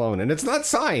apartment alone. And it's not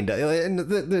signed. And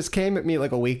this came at me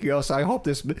like a week ago, so I hope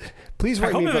this... Please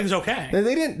write me... I hope everything's okay.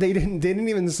 They didn't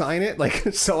even sign it.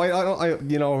 Like, so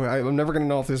I'm never going to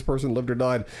know if this person lived or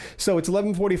died. So it's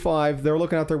 11:45. They're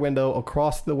looking out their window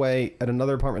across the way at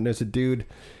another apartment. There's a dude...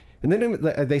 And then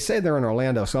they say they're in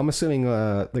Orlando, so I'm assuming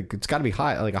like it's got to be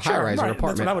high, like a high-rise apartment.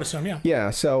 That's what I would assume, yeah.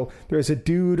 Yeah, so there's a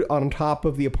dude on top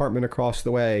of the apartment across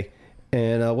the way.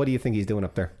 And what do you think he's doing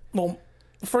up there? Well...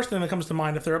 The first thing that comes to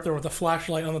mind, if they're up there with a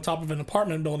flashlight on the top of an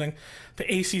apartment building, the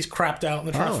AC's crapped out, and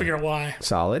they're trying to figure out why.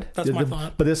 Solid. That's my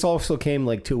thought. But this also came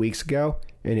like 2 weeks ago,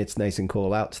 and it's nice and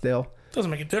cool out still. Doesn't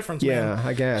make a difference, man. Yeah,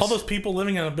 I guess. All those people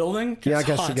living in a building, I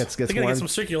guess hot. It gets they gotta warm. get some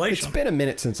circulation. It's been a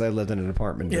minute since I lived in an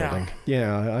apartment building.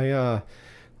 Yeah,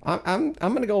 I'm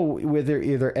gonna go with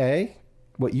either A,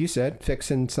 what you said,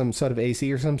 fixing some sort of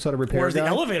AC or some sort of repair. Where's guy. the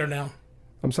elevator now?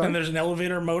 I'm sorry. And there's an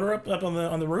elevator motor up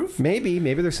on the roof. Maybe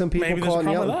there's some people Maybe there's a calling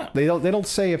problem with out. that. They don't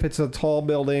say if it's a tall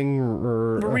building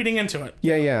or. We're reading into it.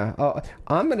 Yeah.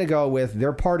 I'm gonna go with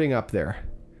they're partying up there.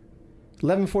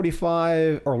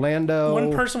 11:45 Orlando.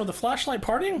 One person with a flashlight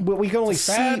partying. But we can only It's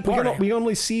a sad see party. we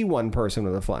only see one person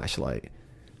with a flashlight.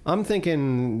 I'm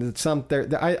thinking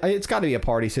that it's got to be a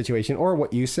party situation or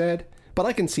what you said. But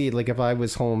I can see, like, if I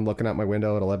was home looking out my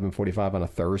window at 11:45 on a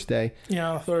Thursday.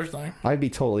 Yeah, Thursday. I'd be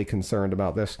totally concerned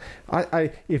about this.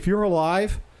 If you're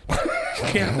alive.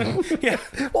 Yeah.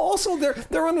 Well, also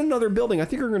they're on another building. I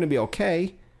think we're going to be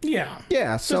okay. Yeah.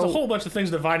 Yeah. So there's a whole bunch of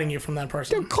things dividing you from that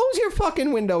person. close your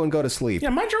fucking window and go to sleep.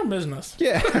 Yeah, mind your own business.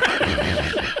 Yeah.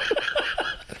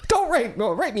 Don't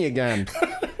write me again.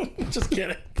 Just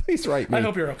kidding. Please write me. I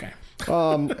hope you're okay.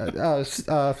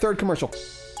 Third commercial.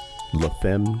 La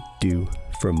Femme du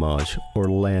Fromage,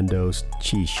 Orlando's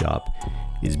cheese shop,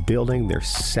 is building their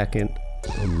second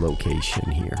location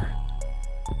here.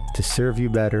 To serve you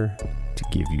better, to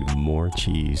give you more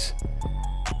cheese,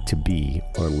 to be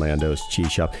Orlando's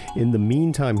cheese shop. In the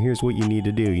meantime, here's what you need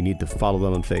to do. You need to follow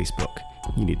them on Facebook.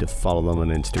 You need to follow them on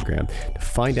Instagram to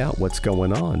find out what's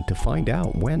going on, to find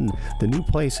out when the new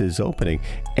place is opening.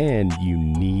 And you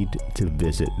need to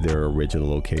visit their original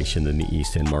location in the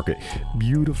East End Market.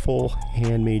 Beautiful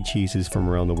handmade cheeses from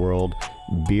around the world,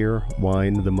 beer,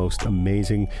 wine, the most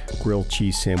amazing grilled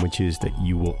cheese sandwiches that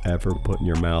you will ever put in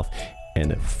your mouth,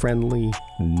 and a friendly,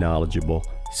 knowledgeable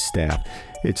staff.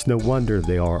 It's no wonder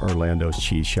they are Orlando's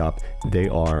cheese shop. They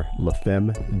are La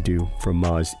Femme du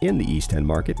Fromage in the East End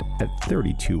Market at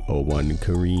 3201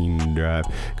 Careen Drive.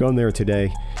 Go in there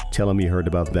today. Tell them you heard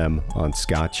about them on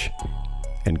Scotch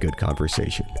and Good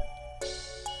Conversation.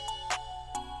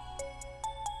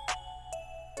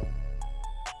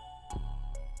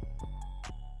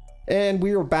 And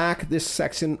we are back. This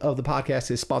section of the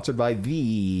podcast is sponsored by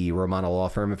the Romano Law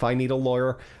Firm. If I need a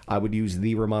lawyer, I would use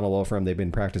the Romano Law Firm. They've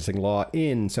been practicing law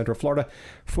in Central Florida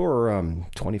for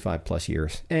 25 plus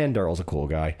years. And Daryl's a cool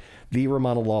guy.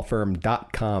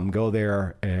 TheRomanoLawFirm.com. Go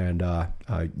there and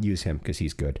use him because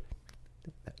he's good.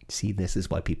 See, this is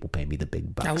why people pay me the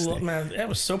big bucks. Man, that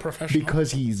was so professional.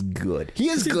 Because he's good. He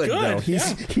is good, though.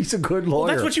 He's a good lawyer. Well,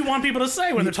 that's what you want people to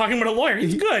say when they're talking about a lawyer.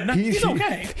 He's good. He's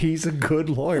okay. He's a good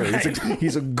lawyer. Right.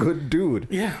 He's a good dude.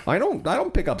 Yeah. I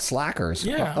don't pick up slackers.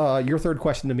 Yeah. Your third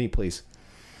question to me, please.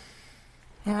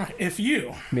 All right. If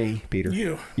you. Me, Peter.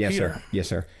 You. Yes, Peter, sir. Yes,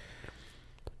 sir.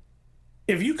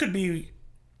 If you could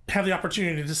have the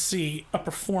opportunity to see a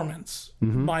performance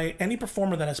by any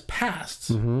performer that has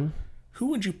passed, who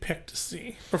would you pick to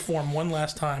see perform one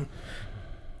last time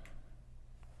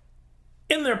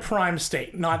in their prime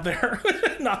state, not their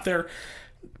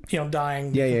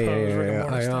dying state?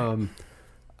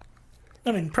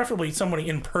 I mean, preferably somebody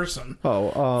in person.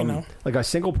 Like a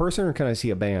single person, or can I see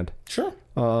a band? Sure.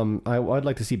 I'd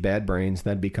like to see Bad Brains.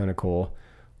 That'd be kind of cool.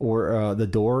 Or the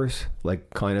Doors, like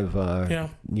kind of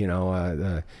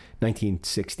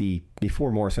 1960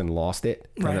 before Morrison lost it,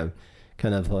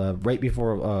 kind of right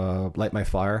before Light My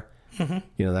Fire,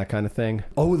 that kind of thing.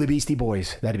 Oh, the Beastie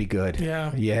Boys, that'd be good.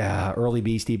 Yeah, early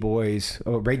Beastie Boys.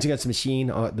 Oh, Rage Against the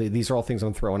Machine. These are all things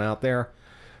I'm throwing out there.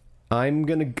 I'm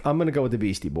gonna go with the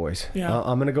Beastie Boys. Yeah,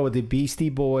 I'm gonna go with the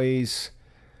Beastie Boys.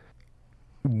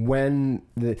 When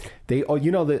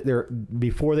they're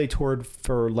before they toured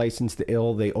for License to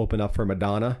Ill, they opened up for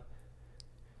Madonna,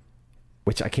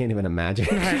 which I can't even imagine.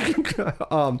 But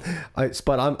I'm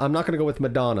not gonna go with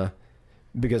Madonna.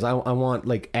 Because I want,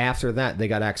 like, after that, they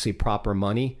got actually proper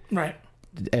money. Right.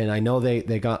 And I know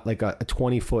they got, like, a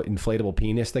 20-foot inflatable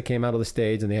penis that came out of the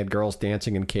stage, and they had girls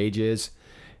dancing in cages.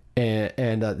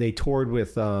 And they toured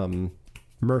with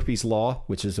Murphy's Law,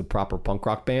 which is a proper punk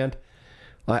rock band.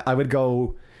 I would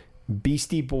go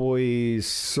Beastie Boys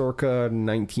circa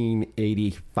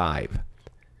 1985.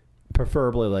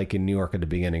 Preferably, like, in New York at the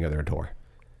beginning of their tour.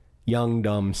 Young,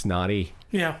 dumb, snotty.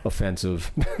 Yeah.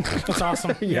 Offensive. That's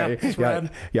awesome. It's rad.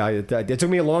 It took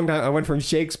me a long time. I went from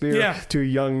Shakespeare to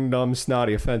young, dumb,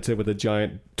 snotty, offensive with a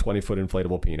giant 20-foot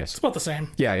inflatable penis. It's about the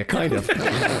same. Yeah, kind of.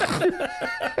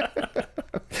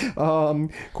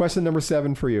 Question number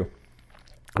 7 for you.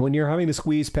 When you're having to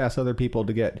squeeze past other people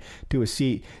to get to a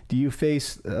seat, do you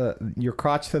face your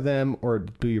crotch to them, or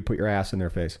do you put your ass in their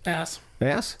face? Ass.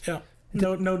 Ass? Yeah.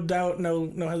 No doubt,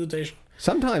 no hesitation.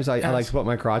 Sometimes I like to put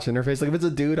my crotch in their face. Like, if it's a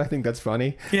dude, I think that's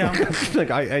funny. Yeah. Like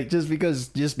I just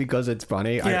because it's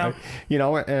funny. Yeah.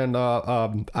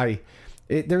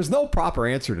 There's no proper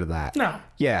answer to that. No.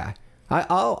 Yeah.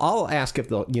 I'll ask if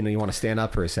they'll, you want to stand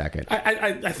up for a second.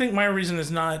 I think my reason is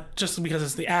not just because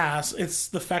it's the ass. It's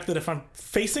the fact that if I'm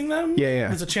facing them,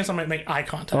 there's a chance I might make eye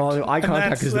contact. Oh, eye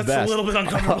contact is the best. That's a little bit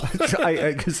uncomfortable.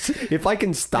 Because if I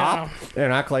can stop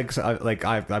and act like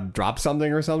I've dropped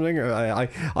something or something,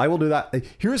 I will do that.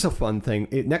 Here's a fun thing.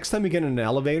 Next time you get in an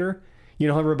elevator, you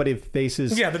know how everybody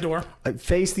faces... Yeah, the door.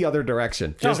 Face the other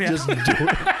direction. Just do it.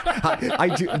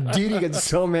 I do. Dee gets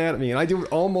so mad at me, and I do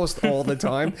it almost all the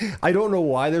time. I don't know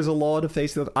why there's a law to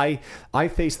face the... I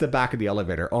face the back of the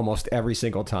elevator almost every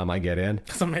single time I get in.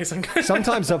 That's amazing.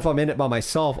 Sometimes if I'm in it by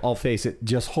myself, I'll face it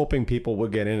just hoping people will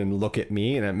get in and look at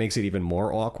me, and it makes it even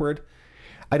more awkward.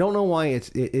 I don't know why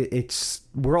it's...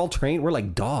 We're all trained. We're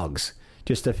like dogs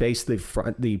just to face the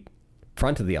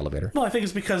front of the elevator. Well, I think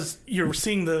it's because you're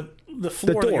seeing the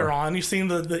floor that you're on. You're seeing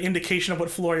the indication of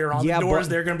what floor you're on. The doors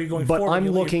they're going to be going forward. But I'm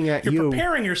looking at you. You're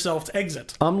preparing yourself to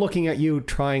exit. I'm looking at you,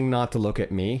 trying not to look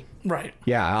at me. Right.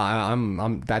 Yeah,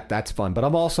 I'm that's fun. But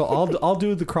I'm also I'll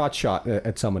do the crotch shot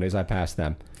at someone as I pass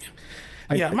them.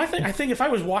 I think if I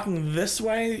was walking this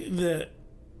way,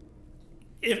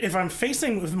 if I'm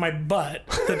facing with my butt,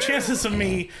 the chances of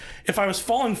me, if I was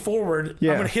falling forward, I'm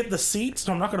going to hit the seat,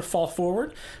 so I'm not going to fall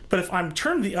forward. But if I'm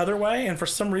turned the other way, and for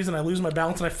some reason I lose my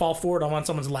balance and I fall forward, I'm on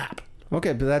someone's lap.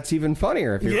 Okay, but that's even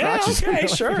funnier if you're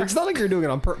sure. It's not like you're doing it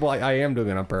on purpose. Well, I am doing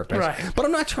it on purpose. Right. But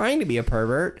I'm not trying to be a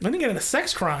pervert. Then you get into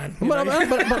sex crime. But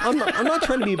I'm not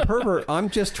trying to be a pervert. I'm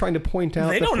just trying to point out...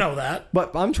 They don't know that.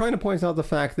 But I'm trying to point out the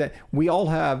fact that we all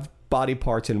have body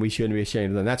parts and we shouldn't be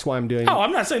ashamed of them. That's why I'm doing... Oh,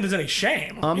 I'm not saying there's any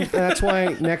shame. That's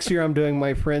why next year I'm doing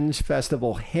my Fringe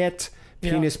Festival hit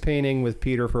penis painting with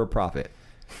Peter for a profit.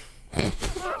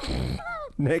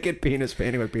 Naked penis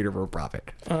painting with Peter for a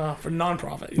profit. For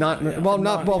non-profit.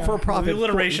 For a profit. The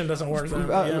alliteration doesn't work. For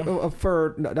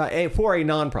a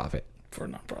non-profit. For a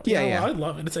non-profit. Yeah. I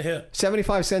love it. It's a hit.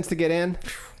 75 cents to get in.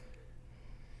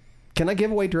 Can I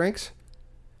give away drinks?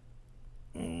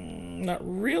 Not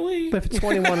really. But if it's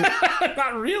 21,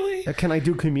 not really. Can I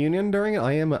do communion during it?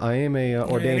 I am a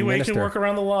ordained anyway, minister. You can work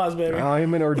around the laws, baby. I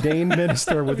am an ordained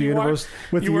minister with the universe.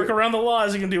 You work around the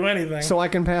laws, you can do anything. So I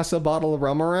can pass a bottle of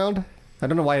rum around. I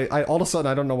don't know why. All of a sudden,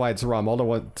 I don't know why it's rum. All of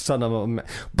a sudden,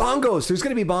 bongos. There's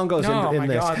going to be bongos in this. Oh my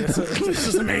god, this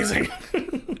is amazing.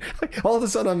 All of a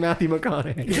sudden, I'm Matthew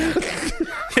McConaughey.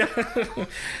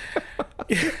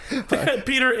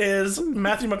 Peter is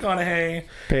Matthew McConaughey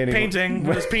painting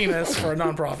with his penis for a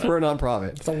nonprofit. For a nonprofit.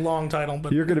 It's a long title,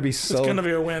 but you're going to be so... It's going to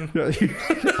be a win.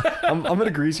 I'm going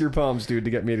to grease your palms, dude,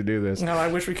 to get me to do this. No, I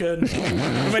wish we could. We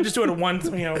might just do it a one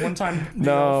time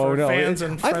for fans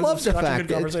and friends. I love the fact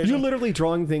that you're literally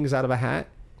drawing things out of a hat.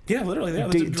 Yeah, literally. Yeah,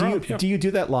 do you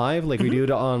do that live like we do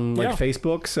it on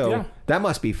Facebook? So that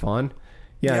must be fun.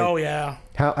 Yeah. Oh yeah.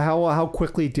 How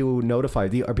quickly do you notify?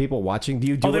 Are people watching?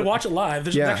 They watch it live.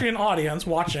 There's actually an audience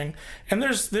watching, and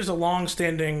there's a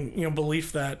long-standing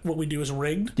belief that what we do is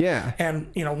rigged. Yeah. And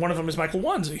one of them is Michael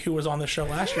Wanzi, who was on this show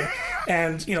last year,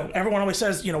 and everyone always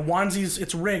says Wanzi's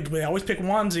it's rigged. They always pick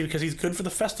Wanzi because he's good for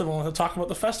the festival, and he'll talk about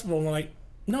the festival, and we're like,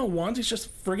 no, Wanzi's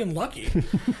just friggin' lucky.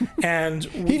 And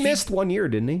he missed 1 year,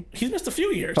 didn't he? He's missed a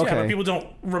few years. Okay. Yeah, but people don't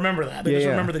remember that. They just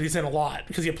remember that he's in a lot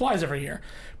because he applies every year.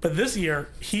 But this year,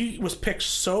 he was picked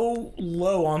so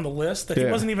low on the list that he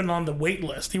wasn't even on the wait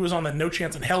list. He was on the no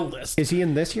chance in hell list. Is he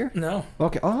in this year? No.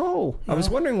 Okay. Oh, no. I was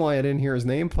wondering why I didn't hear his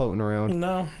name floating around.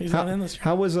 No, he's not in this year.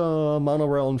 How was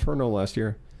Monorail Inferno last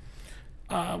year?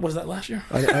 Was that last year?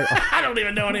 I don't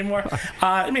even know anymore.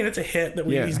 I mean, it's a hit that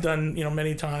he's done,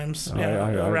 many times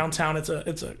around town. It's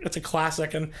a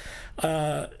classic, and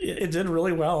it did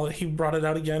really well. He brought it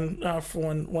out again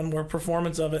for one more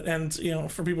performance of it.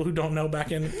 And for people who don't know,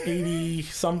 back in 80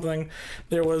 something,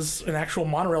 there was an actual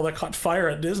monorail that caught fire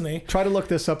at Disney. Try to look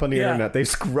this up on the internet. They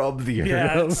scrubbed the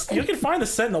internet. Yeah, you can find the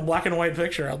Sentinel black and white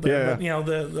picture out there. Yeah.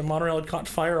 But the monorail had caught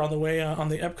fire on the way on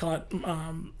the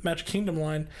Epcot Magic Kingdom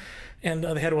line. And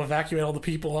they had to evacuate all the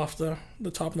people off the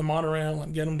top of the monorail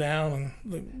and get them down.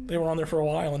 And they were on there for a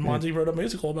while. And Monty wrote a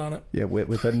musical about it. Yeah,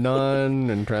 with a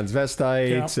nun and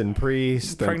transvestites and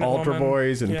priests and altar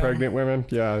boys and pregnant women.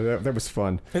 Yeah, that was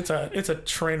fun. It's a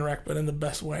train wreck, but in the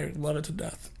best way. Love it to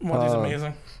death. Monty's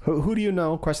amazing. Who do you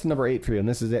know? Question number 8 for you, and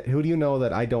this is it. Who do you know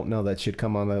that I don't know that should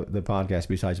come on the podcast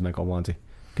besides Michael Wanzi?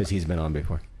 Because he's been on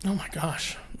before. Oh my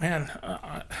gosh, man!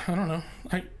 I don't know.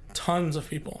 Tons of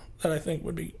people that I think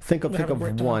would be... Think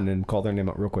of one and call their name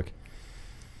out real quick.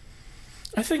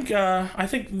 I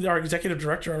think our executive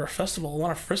director at our festival,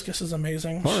 Alana Friskus, is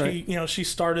amazing. All she right. she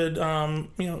started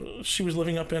she was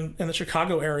living up in the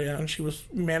Chicago area, and she was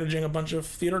managing a bunch of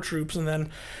theater troupes, and then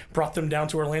brought them down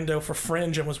to Orlando for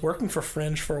Fringe, and was working for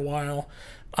Fringe for a while.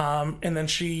 And then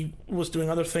she was doing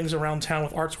other things around town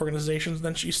with arts organizations.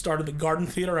 Then she started the Garden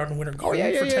Theater out in Winter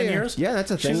Garden for 10 years. Yeah,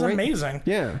 that's a thing. She's right? amazing.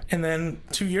 Yeah. And then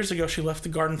 2 years ago, she left the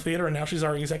Garden Theater, and now she's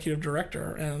our executive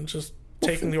director, and just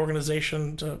taking the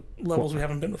organization to levels we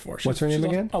haven't been before. What's her name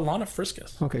again? Alana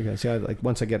Friskus. Okay, guys. Yeah, like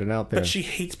once I get it out there. But she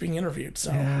hates being interviewed,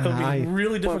 so it'll be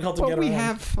really difficult to get her we on.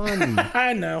 have fun.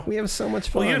 I know. We have so much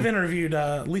fun. Well, you've interviewed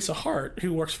Lisa Hart,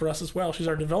 who works for us as well. She's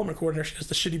our development coordinator. She does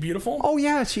the Shitty Beautiful. Oh,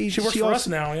 yeah. She works for us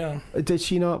now, yeah. Did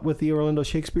she not with the Orlando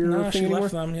Shakespeare No, thing she anymore?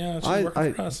 left them, yeah. She's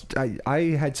working for us. I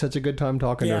had such a good time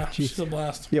talking to her. Yeah, she's a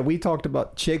blast. Yeah, we talked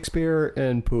about Shakespeare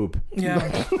and poop.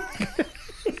 Yeah.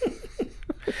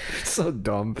 So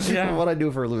dumb. Yeah. What I do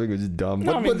for a living is dumb.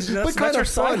 No, but that's kind her of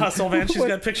side fun. hustle, man. She's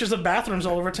got pictures of bathrooms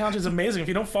all over town. She's amazing. If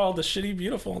you don't follow the Shitty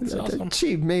Beautiful, it's awesome.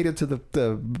 She made it to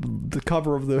the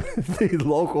cover of the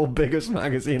local biggest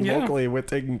magazine locally with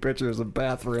taking pictures of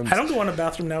bathrooms. I don't go in a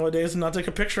bathroom nowadays and not take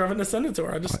a picture of it and send it to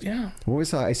her.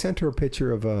 I sent her a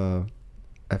picture of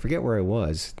I forget where I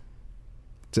was.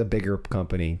 It's a bigger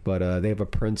company, but they have a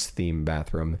Prince themed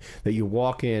bathroom that you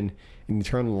walk in and you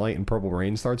turn the light and Purple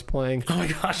Rain starts playing. Oh my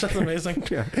gosh, that's amazing.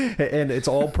 Yeah, and it's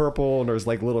all purple and there's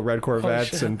like little red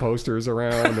Corvettes and posters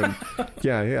around, and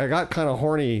I got kind of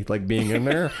horny like being in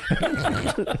there.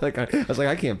 Like I was like,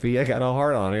 I can't be. I got a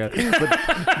heart on it.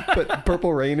 But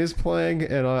Purple Rain is playing,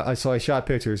 and so I shot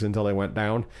pictures until they went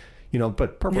down.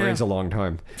 But Purple Rain's a long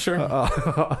time. Sure.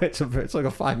 It's like a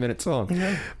 5-minute song.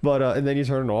 Yeah. But and then you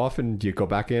turn it off and you go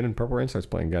back in and Purple Rain starts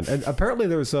playing again. And apparently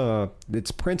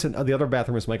it's Prince, and the other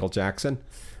bathroom is Michael Jackson.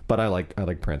 But I like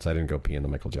Prince. I didn't go pee in the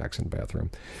Michael Jackson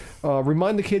bathroom.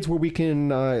 Remind the kids where we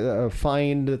can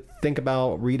find, think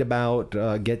about, read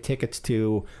about, get tickets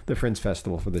to the Fringe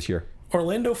Festival for this year.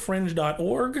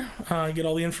 OrlandoFringe.org. Get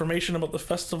all the information about the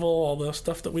festival, all the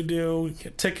stuff that we do,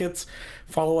 get tickets.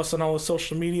 Follow us on all the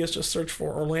social medias. Just search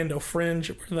for Orlando Fringe.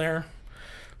 We're there.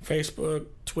 Facebook,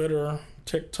 Twitter,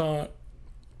 TikTok,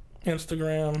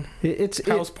 Instagram,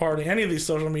 House Party, any of these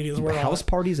social medias. House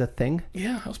Party's a thing?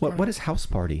 Yeah, House Party. What is House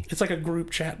Party? It's like a group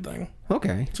chat thing.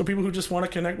 Okay. So people who just want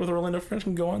to connect with Orlando Fringe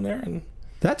can go on there, and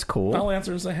that's cool. I'll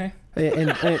answer and say hey.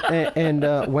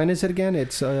 And when is it again?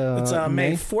 It's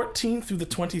May 14th through the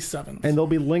 27th. And there'll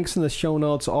be links in the show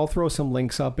notes. I'll throw some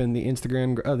links up in the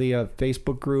Instagram, the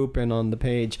Facebook group, and on the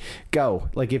page. Go.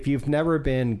 Like if you've never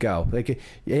been, go.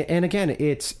 And again,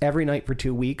 it's every night for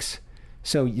 2 weeks.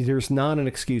 So there's not an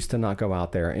excuse to not go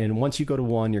out there. And once you go to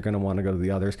one, you're going to want to go to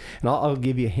the others. And I'll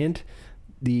give you a hint.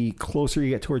 The closer you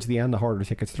get towards the end, the harder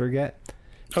tickets to get.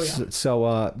 Oh, yeah.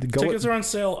 So tickets are on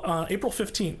sale April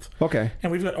 15th. Okay.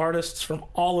 And we've got artists from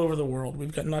all over the world.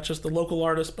 We've got not just the local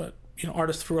artists, but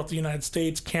artists throughout the United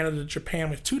States, Canada, Japan.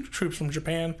 We have 2 troops from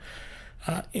Japan,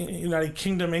 United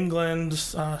Kingdom, England,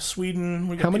 Sweden.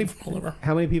 We got people from all over.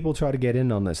 How many people try to get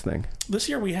in on this thing? This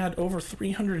year we had over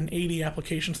 380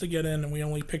 applications to get in, and we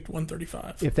only picked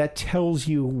 135. If that tells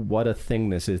you what a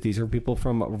thing this is, these are people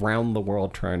from around the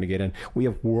world trying to get in. We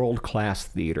have world-class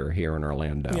theater here in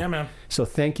Orlando. Yeah, man. So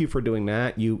thank you for doing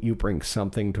that. You bring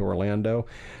something to Orlando.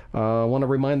 I want to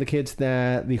remind the kids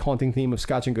that the haunting theme of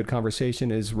Scotch and Good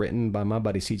Conversation is written by my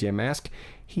buddy CJ Mask.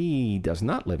 He does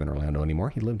not live in Orlando anymore.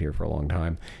 He lived here for a long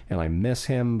time, and I miss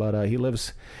him, but he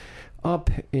lives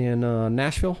up in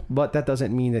Nashville, but that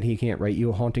doesn't mean that he can't write you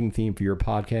a haunting theme for your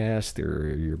podcast or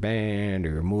your band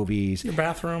or your movies. Your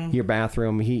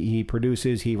bathroom. He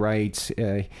produces, he writes,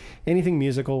 anything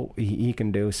musical he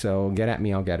can do. So get at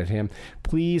me, I'll get at him.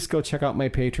 Please go check out my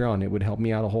Patreon. It would help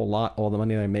me out a whole lot. All the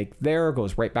money that I make there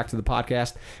goes right back to the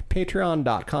podcast.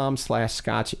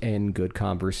 Patreon.com/Scotch and Good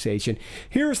Conversation.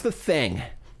 Here's the thing.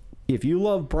 If you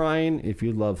love Brian, if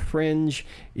you love Fringe,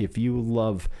 if you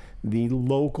love the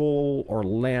local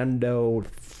Orlando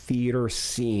theater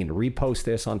scene, repost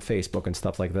this on Facebook and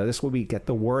stuff like that. This will get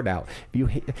the word out.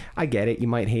 I get it, you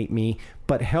might hate me,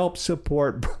 but help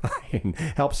support Brian.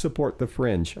 Help support the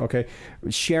Fringe, okay?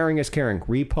 Sharing is caring.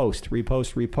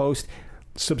 Repost.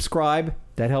 Subscribe.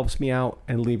 That helps me out,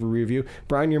 and leave a review.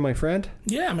 Brian, you're my friend.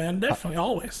 Yeah, man, definitely,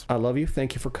 always. I love you.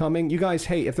 Thank you for coming. You guys,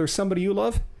 hey, if there's somebody you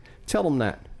love, tell them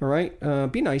that, all right?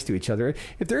 Be nice to each other.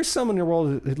 If there's someone in your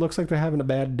world that looks like they're having a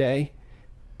bad day,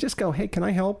 just go, hey, can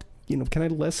I help? Can I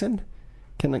listen?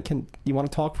 Can you want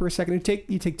to talk for a second?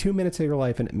 You take 2 minutes of your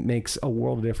life, and it makes a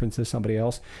world of difference to somebody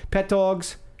else. Pet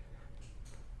dogs,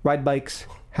 ride bikes,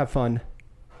 have fun.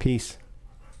 Peace.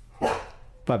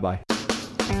 Bye-bye.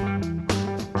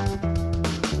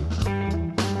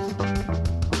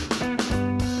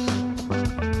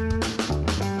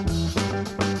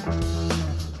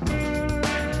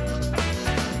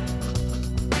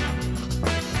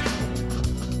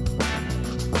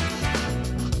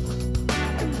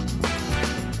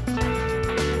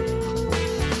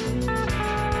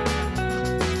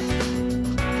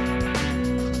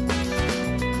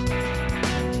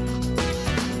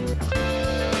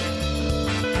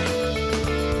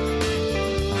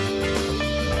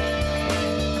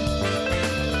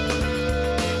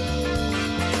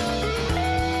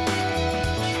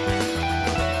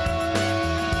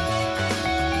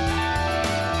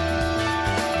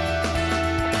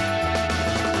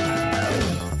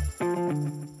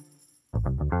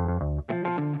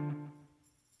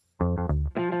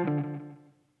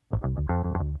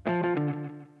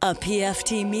 A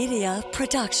PFT Media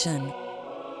production.